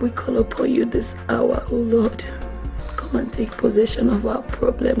 we call upon you this hour, O Lord. Come and take possession of our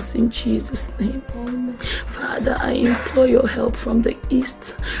problems in Jesus' name. Amen. Father, I implore your help from the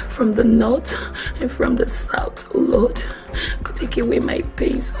east, from the north, and from the south, O Lord. Take away my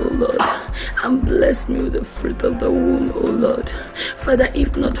pains, O Lord, and bless me with the fruit of the womb, O Lord. Father,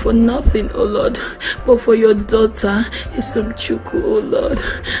 if not for nothing, O Lord, but for your daughter, Isomchuku, O Lord,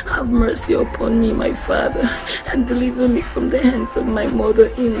 have mercy upon me, my Father, and deliver me from the hands of my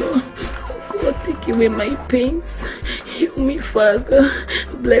mother-in-law. God, take away my pains. Heal me, Father.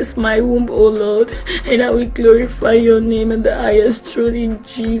 Bless my womb, O Lord, and I will glorify your name in the highest truth in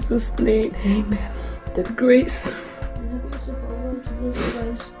Jesus' name. Amen. The grace,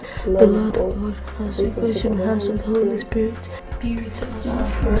 the Lord of God has a face in the house of the Holy Spirit. be with us now and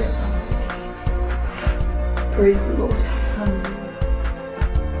forever. Praise the Lord. Amen.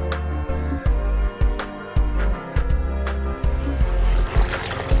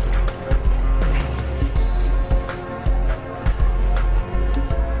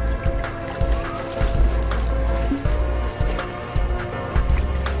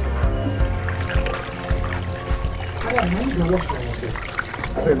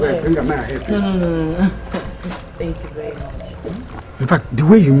 No. Thank you very much. In fact, the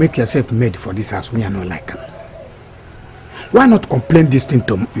way you make yourself made for this house, me I not like it. Why not complain this thing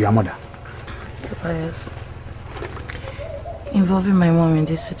to your mother? Tobias, involving my mom in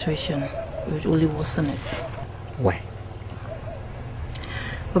this situation would only worsen it. Why?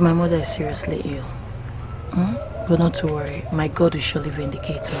 But my mother is seriously ill. But not to worry, my God will surely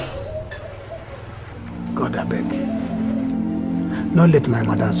vindicate me. God, I beg. Don't let my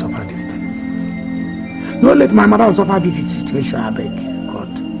mother suffer this thing. Don't let my mother suffer this situation, I beg.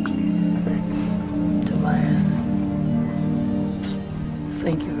 God, please, I beg. Tobias,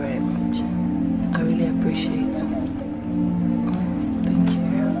 thank you very much. I really appreciate it. Thank you.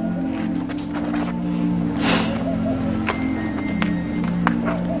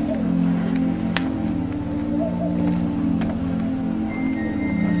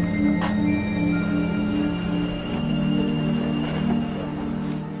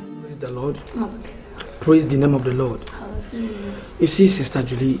 Praise the Lord. Praise the name of the Lord. You see, Sister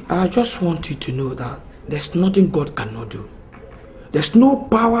Julie, I just want you to know that there's nothing God cannot do. There's no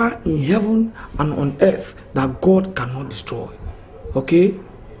power in heaven and on earth that God cannot destroy. Okay?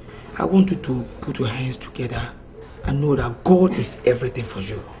 I want you to put your hands together and know that God is everything for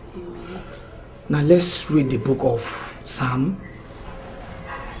you. Amen. Now let's read the book of Psalm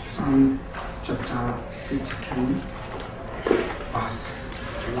chapter 62, verse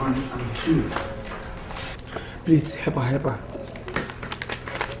 1 and 2. Please help her.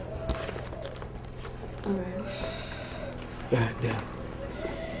 Alright. Yeah, there.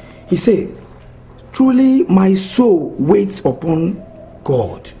 He said, truly my soul waits upon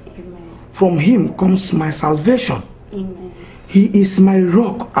God. Amen. From him comes my salvation. Amen. He is my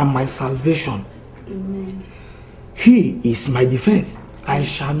rock and my salvation. Amen. He is my defense. I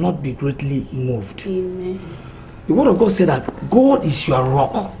shall not be greatly moved. Amen. The word of God said that God is your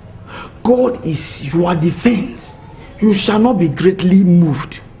rock. God is your defense. You shall not be greatly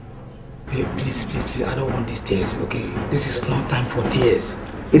moved. Hey, please, I don't want these tears, okay? This is not time for tears.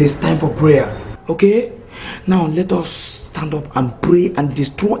 It is time for prayer, okay? Now let us stand up and pray and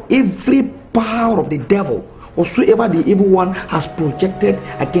destroy every power of the devil, whatsoever the evil one has projected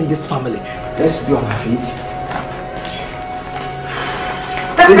against this family. Let's be on our feet.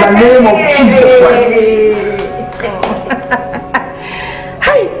 In the name of Jesus Christ.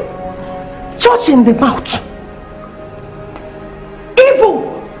 Hey! Church in the mouth.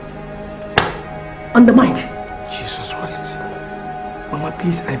 Evil on the mind. Jesus Christ. Mama,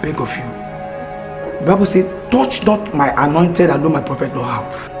 please, I beg of you. The Bible says, touch not my anointed and know my prophet no harm.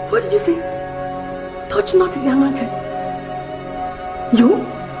 What did you say? Touch not the anointed. You?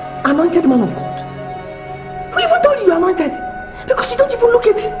 Anointed man of God. Who even told you you're anointed? Because you don't even look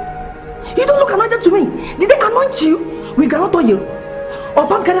it. You don't look anointed to me. Did they anoint you with groundnut oil or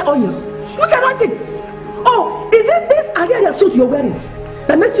palm kernel oil? Which anointing? Oh, is it this Nigerian suit you're wearing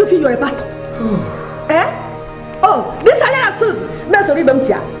that makes you feel you're a pastor? Eh? Oh, this Nigerian suit makes you remember.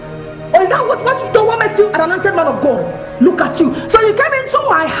 Or is that what makes you an anointed man of God? Look at you. So you came into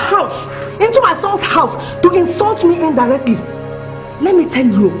my house, into my son's house, to insult me indirectly. Let me tell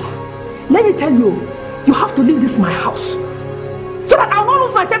you, you have to leave this my house, so that I won't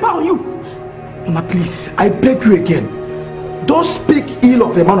lose my temper on you. Mama, please, I beg you again. Don't speak ill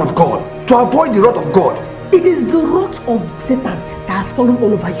of a man of God to avoid the wrath of God. It is the wrath of Satan that has fallen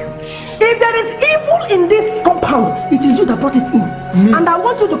all over you. If there is evil in this compound, it is you that brought it in. Me? And I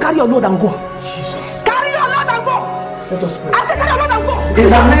want you to carry your load and go. Jesus. Carry your load and go. Let us pray. I say carry your load and go. In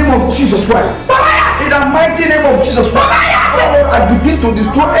the name of Jesus Christ. In the mighty name of Jesus Christ. Lord, I begin to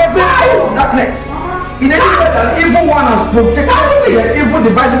destroy every power of darkness. In any way that evil one has projected their evil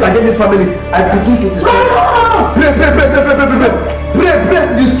devices against this family, I begin to destroy it. Pray.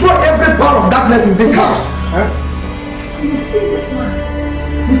 Destroy every power of darkness in this house. You see this man?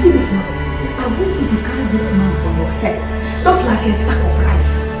 I want you to carry this man on your head, just like a sack of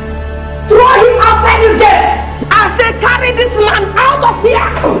rice. Throw him outside this gate. I say carry this man out of here.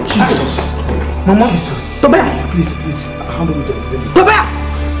 Oh, Jesus. Mama, Jesus. Tobias. Please. Handle me. Tobias.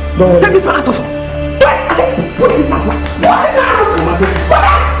 Don't worry. Take this man out of here. Tobias, I say, put this man out. Put this man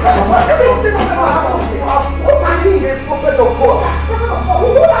out.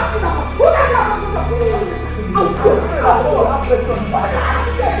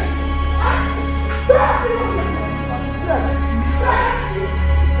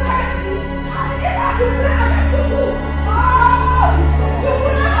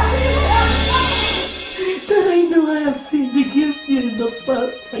 That I know I have sinned against you in the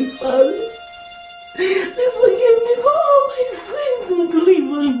past, my Father. Please forgive me for all my sins and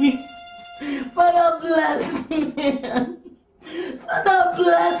deliver me. Father, bless me. Father,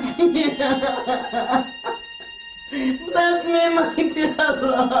 bless me. Bless me, my dear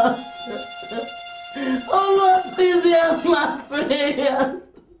Lord. Oh Lord, please hear my prayers.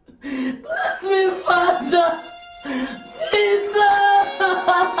 Bless me, Father. Jesus.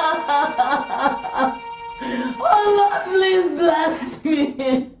 Oh Lord, please bless me.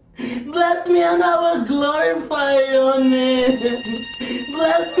 Bless me and I will glorify your name.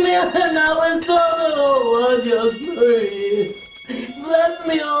 Bless me and I will tell the whole world your glory. Bless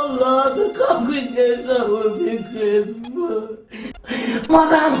me, oh Lord, the congregation will be grateful.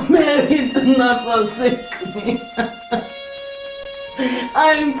 Mother Mary, do not forsake me.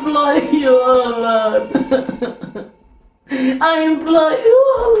 I implore you, oh Lord. I implore you,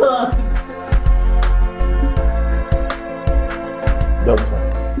 oh Lord. Doctor,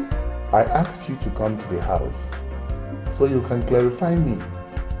 I asked you to come to the house so you can clarify me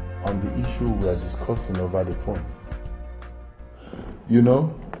on the issue we are discussing over the phone. You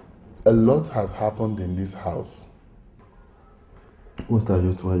know, a lot has happened in this house. What are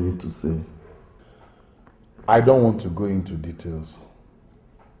you trying to say? I don't want to go into details.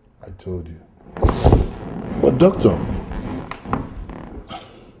 I told you. But doctor,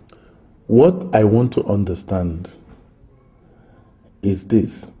 what I want to understand is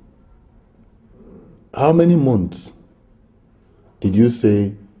this. How many months did you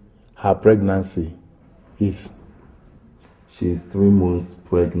say her pregnancy is? She is 3 months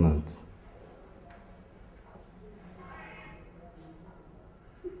pregnant.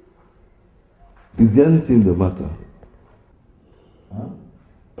 Is there anything the matter?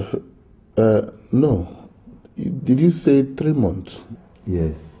 No. Did you say 3 months?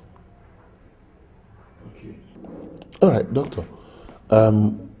 Yes. All right, doctor.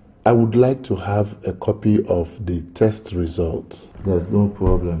 I would like to have a copy of the test results. There's no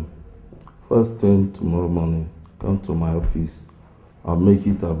problem. First thing tomorrow morning, come to my office. I'll make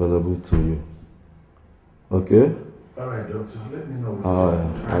it available to you. Okay? All right, doctor. Let me know.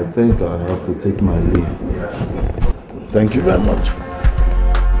 I think I have to take my leave. Yeah. Thank you very much.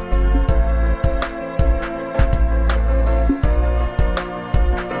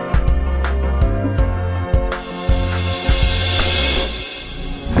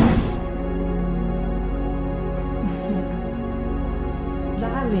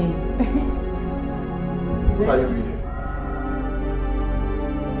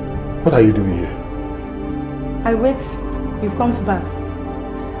 What are you doing here? I wait. He comes back.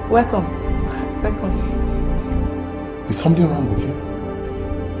 Welcome. Welcome. Is something wrong with you?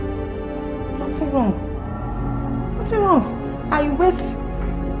 Nothing wrong. Nothing wrong. I wait.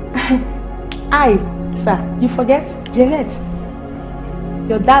 Sir, you forget Janet.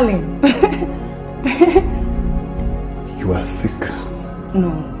 Your darling. You are sick.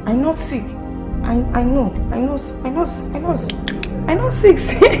 No, I'm not sick. I know sick.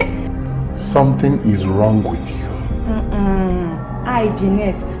 Something is wrong with you.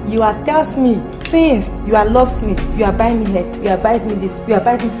 Janet, you are tells me since you are loves me, you are buying me hair, you are buying me this, you are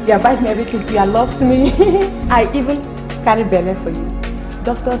buying me everything, you are loves me. I even carry belly for you.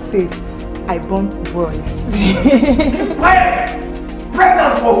 Doctor says I born boys. Quiet!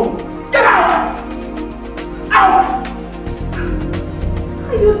 Pregnant for who? Get out! Out!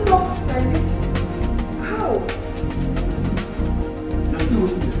 How you talk like this? How? You're still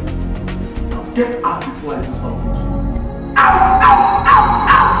listening. Now get out before I do something to you. Out! Out! Out!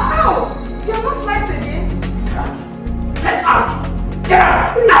 Out! How? You're not nice again. Get out! Get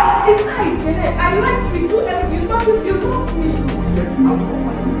out! Out! It's nice, Janet. I like to do everything. You notice you lost me.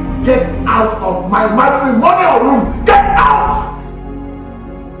 Get out of my matrimonial room! Get out!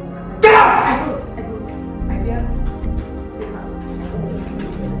 Get out! I goes. I dare say mass.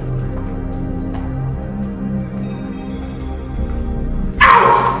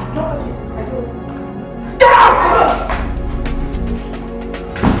 Out! No, please. I goes. Get out!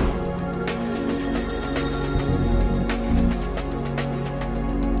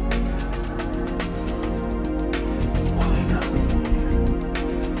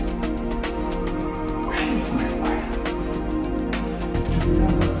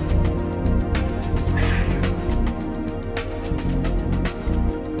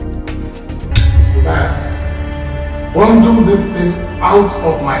 Bundle this thing out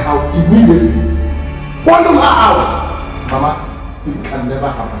of my house immediately. Bundle her out. Mama, it can never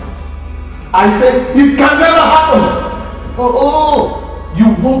happen. I said it can never happen. Oh, you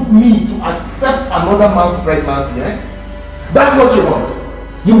want me to accept another man's pregnancy, eh? That's what you want.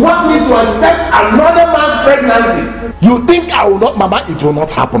 You want me to accept another man's pregnancy. You think I will not, Mama? It will not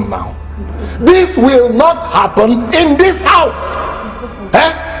happen now. This will not happen in this house.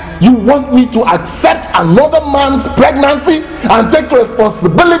 Eh? You want me to accept another man's pregnancy and take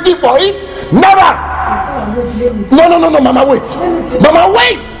responsibility for it? Never! No, Mama, wait. Mama,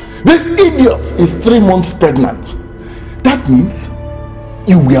 wait! This idiot is 3 months pregnant. That means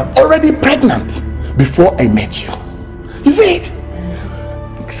you were already pregnant before I met you. You see it?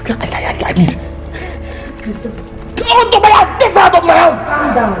 I mean... Oh, Tobias, get out of my house!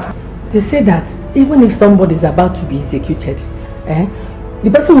 Calm down. They say that even if somebody is about to be executed, the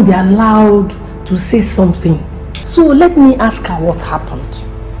person will be allowed to say something. So let me ask her what happened.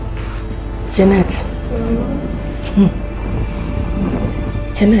 Janet.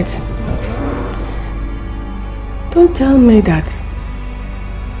 Janet. Don't tell me that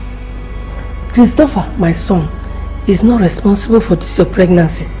Christopher, my son, is not responsible for this your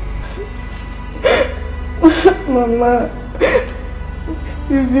pregnancy. Mama,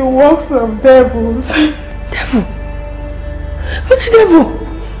 it's the works of devils. Devil? Which devil?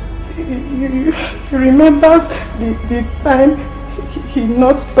 He remembers the time he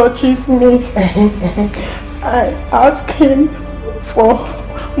not touches me. I asked him for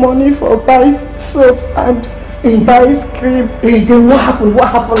money for buy soaps and buy cream. Then what happened? What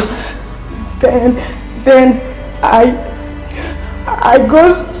happened? Then I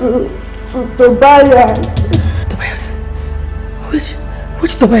goes to Tobias. Tobias?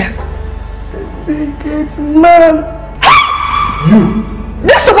 Which Tobias? The gate man. You?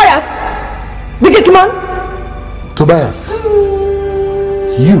 That's Tobias! The gate man? Tobias.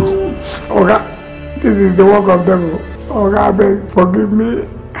 You? Oga, this is the work of devil. Oga, I beg, forgive me.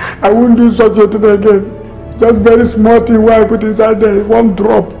 I won't do such a thing again. Just very small thing where I put inside there. One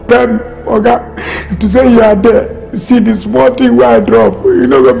drop, pen. Oga, to say you are there, see the small thing where I drop. You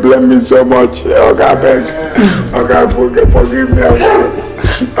know, go blame me so much. Okay, beg. Okay, forgive me.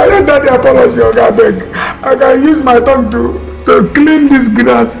 I don't know the apology. Okay, beg. I can use my tongue to clean this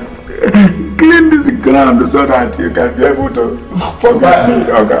grass. Clean this ground so that you can be able to forgive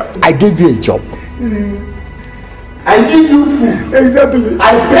me. Okay. I gave you a job. I give you food. Exactly.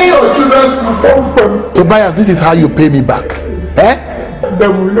 I pay your children's school for. Tobias, this is how you pay me back. Eh?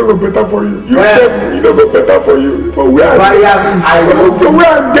 Devil, you know go better for you. You devil, you know go better for you. For where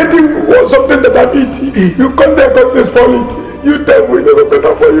I'm getting something that I need. You come there, come to spoil it. You devil, you know go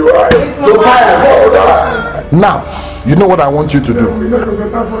better for you. Tobias. Now, you know what I want you to do?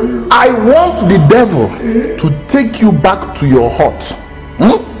 I want the devil to take you back to your hut.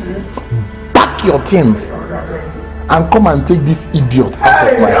 Pack your things. And come and take this idiot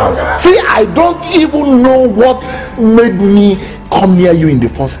out of my house. See, I don't even know what made me come near you in the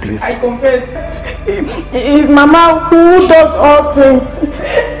first place. I confess, it's Mama who does all things.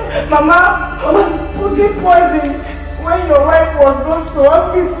 Mama put in poison when your wife was brought to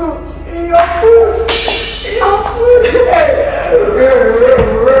hospital in your food.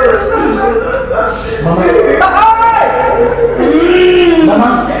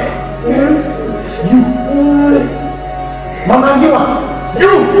 Mama, Mama,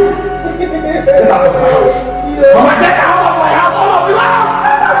 you! Get out of my house! Mama, get out of my house! All of you out!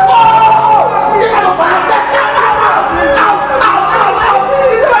 Oh! Get out of my house! Get out!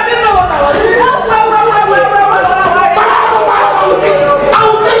 I didn't know what I was doing.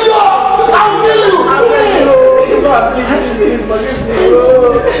 I'll kill you! I'll kill you!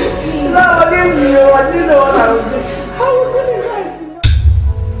 I didn't know what I was doing.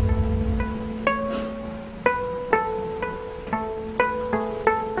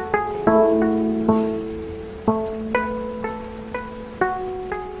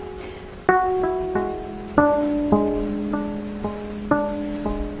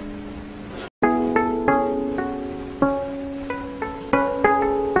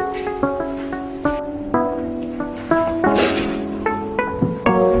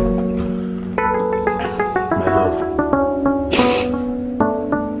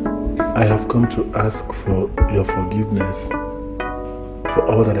 To ask for your forgiveness for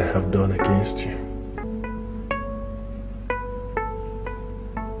all that I have done against you.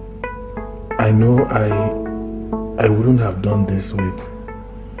 I know I wouldn't have done this with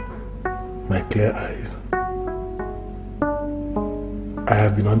my clear eyes. I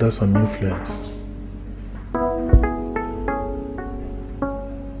have been under some influence.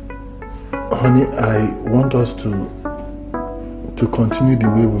 Honey, I want us to continue the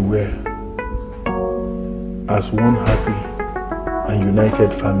way we were, as one happy and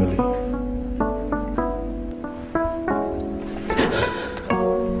united family.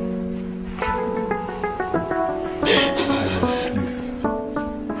 Please,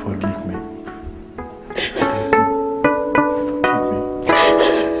 forgive me. Forgive me.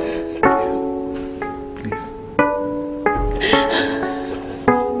 Please.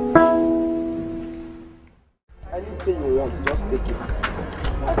 Anything you want, just take it.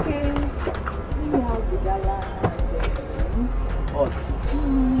 Okay. You have the gala. What?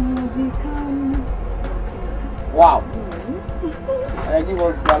 They can. Wow. I give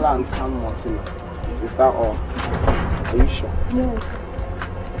us gala and can Martina. Is that all? Are you sure? Yes.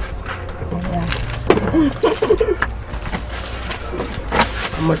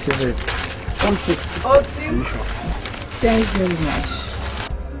 How much is it? 150. Oti. Are you sure? Thanks very much.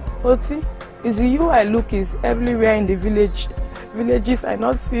 Oti, is you I look is everywhere in the villages I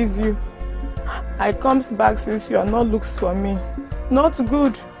not sees you. I comes back since you are not looks for me. Not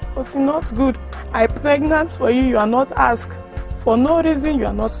good. Oti, not good. I pregnant for you, you are not asked. For no reason you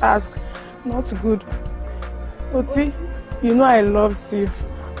are not asked. Not good. Oti, you know I loves you.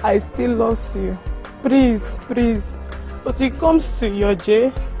 I still loves you. Please, please. Oti comes to your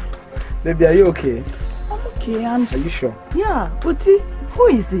J. Baby, are you okay? I'm okay. Are you sure? Yeah, Oti, who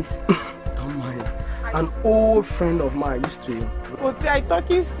is this? Don't mind. An old friend of mine used to you. Oti, I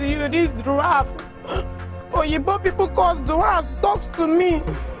talking to you, this giraffe. Oyibo people call giraffes, talks to me.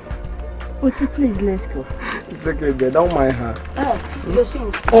 Oti, please, let's go. It's okay, dear. Don't mind her.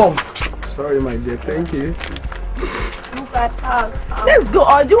 Oh, sorry, my dear. Thank you. Look at her. Let's go.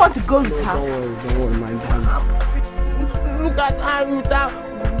 Or do you want to go with her? Don't worry, my darling. Look at her with her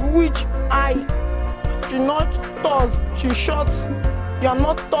which eye. She not talks, she shuts. You're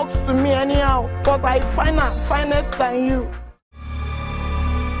not talks to me anyhow, because I find her finest than you.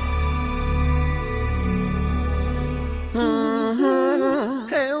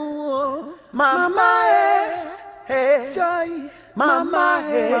 Hey, whoa. Mama, hey, joy. Mama,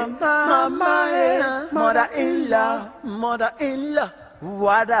 hey, mama, hey, mother-in-law,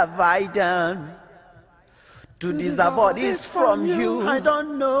 what have I done to deserve all this from you? I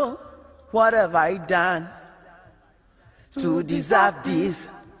don't know. What have I done to deserve this?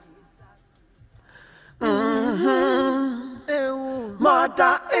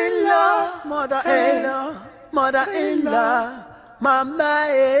 Mother-in-law,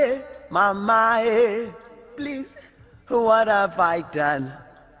 mama, please, what have I done?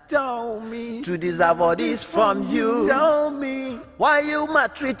 Tell me. To deserve all this from you. Tell me. Why you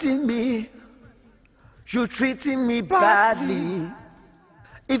maltreating me? You treating me badly.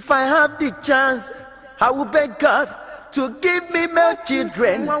 If I have the chance, I will beg God to give me male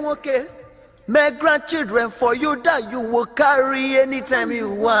children. Male grandchildren for you that you will carry anytime you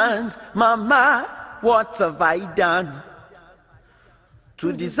want. Mama, what have I done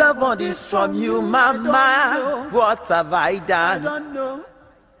to deserve all this from you? Mama, what have I done? I don't know.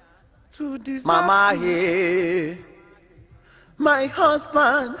 To deserve Mama, hey, my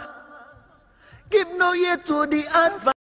husband, give no ear to the advice.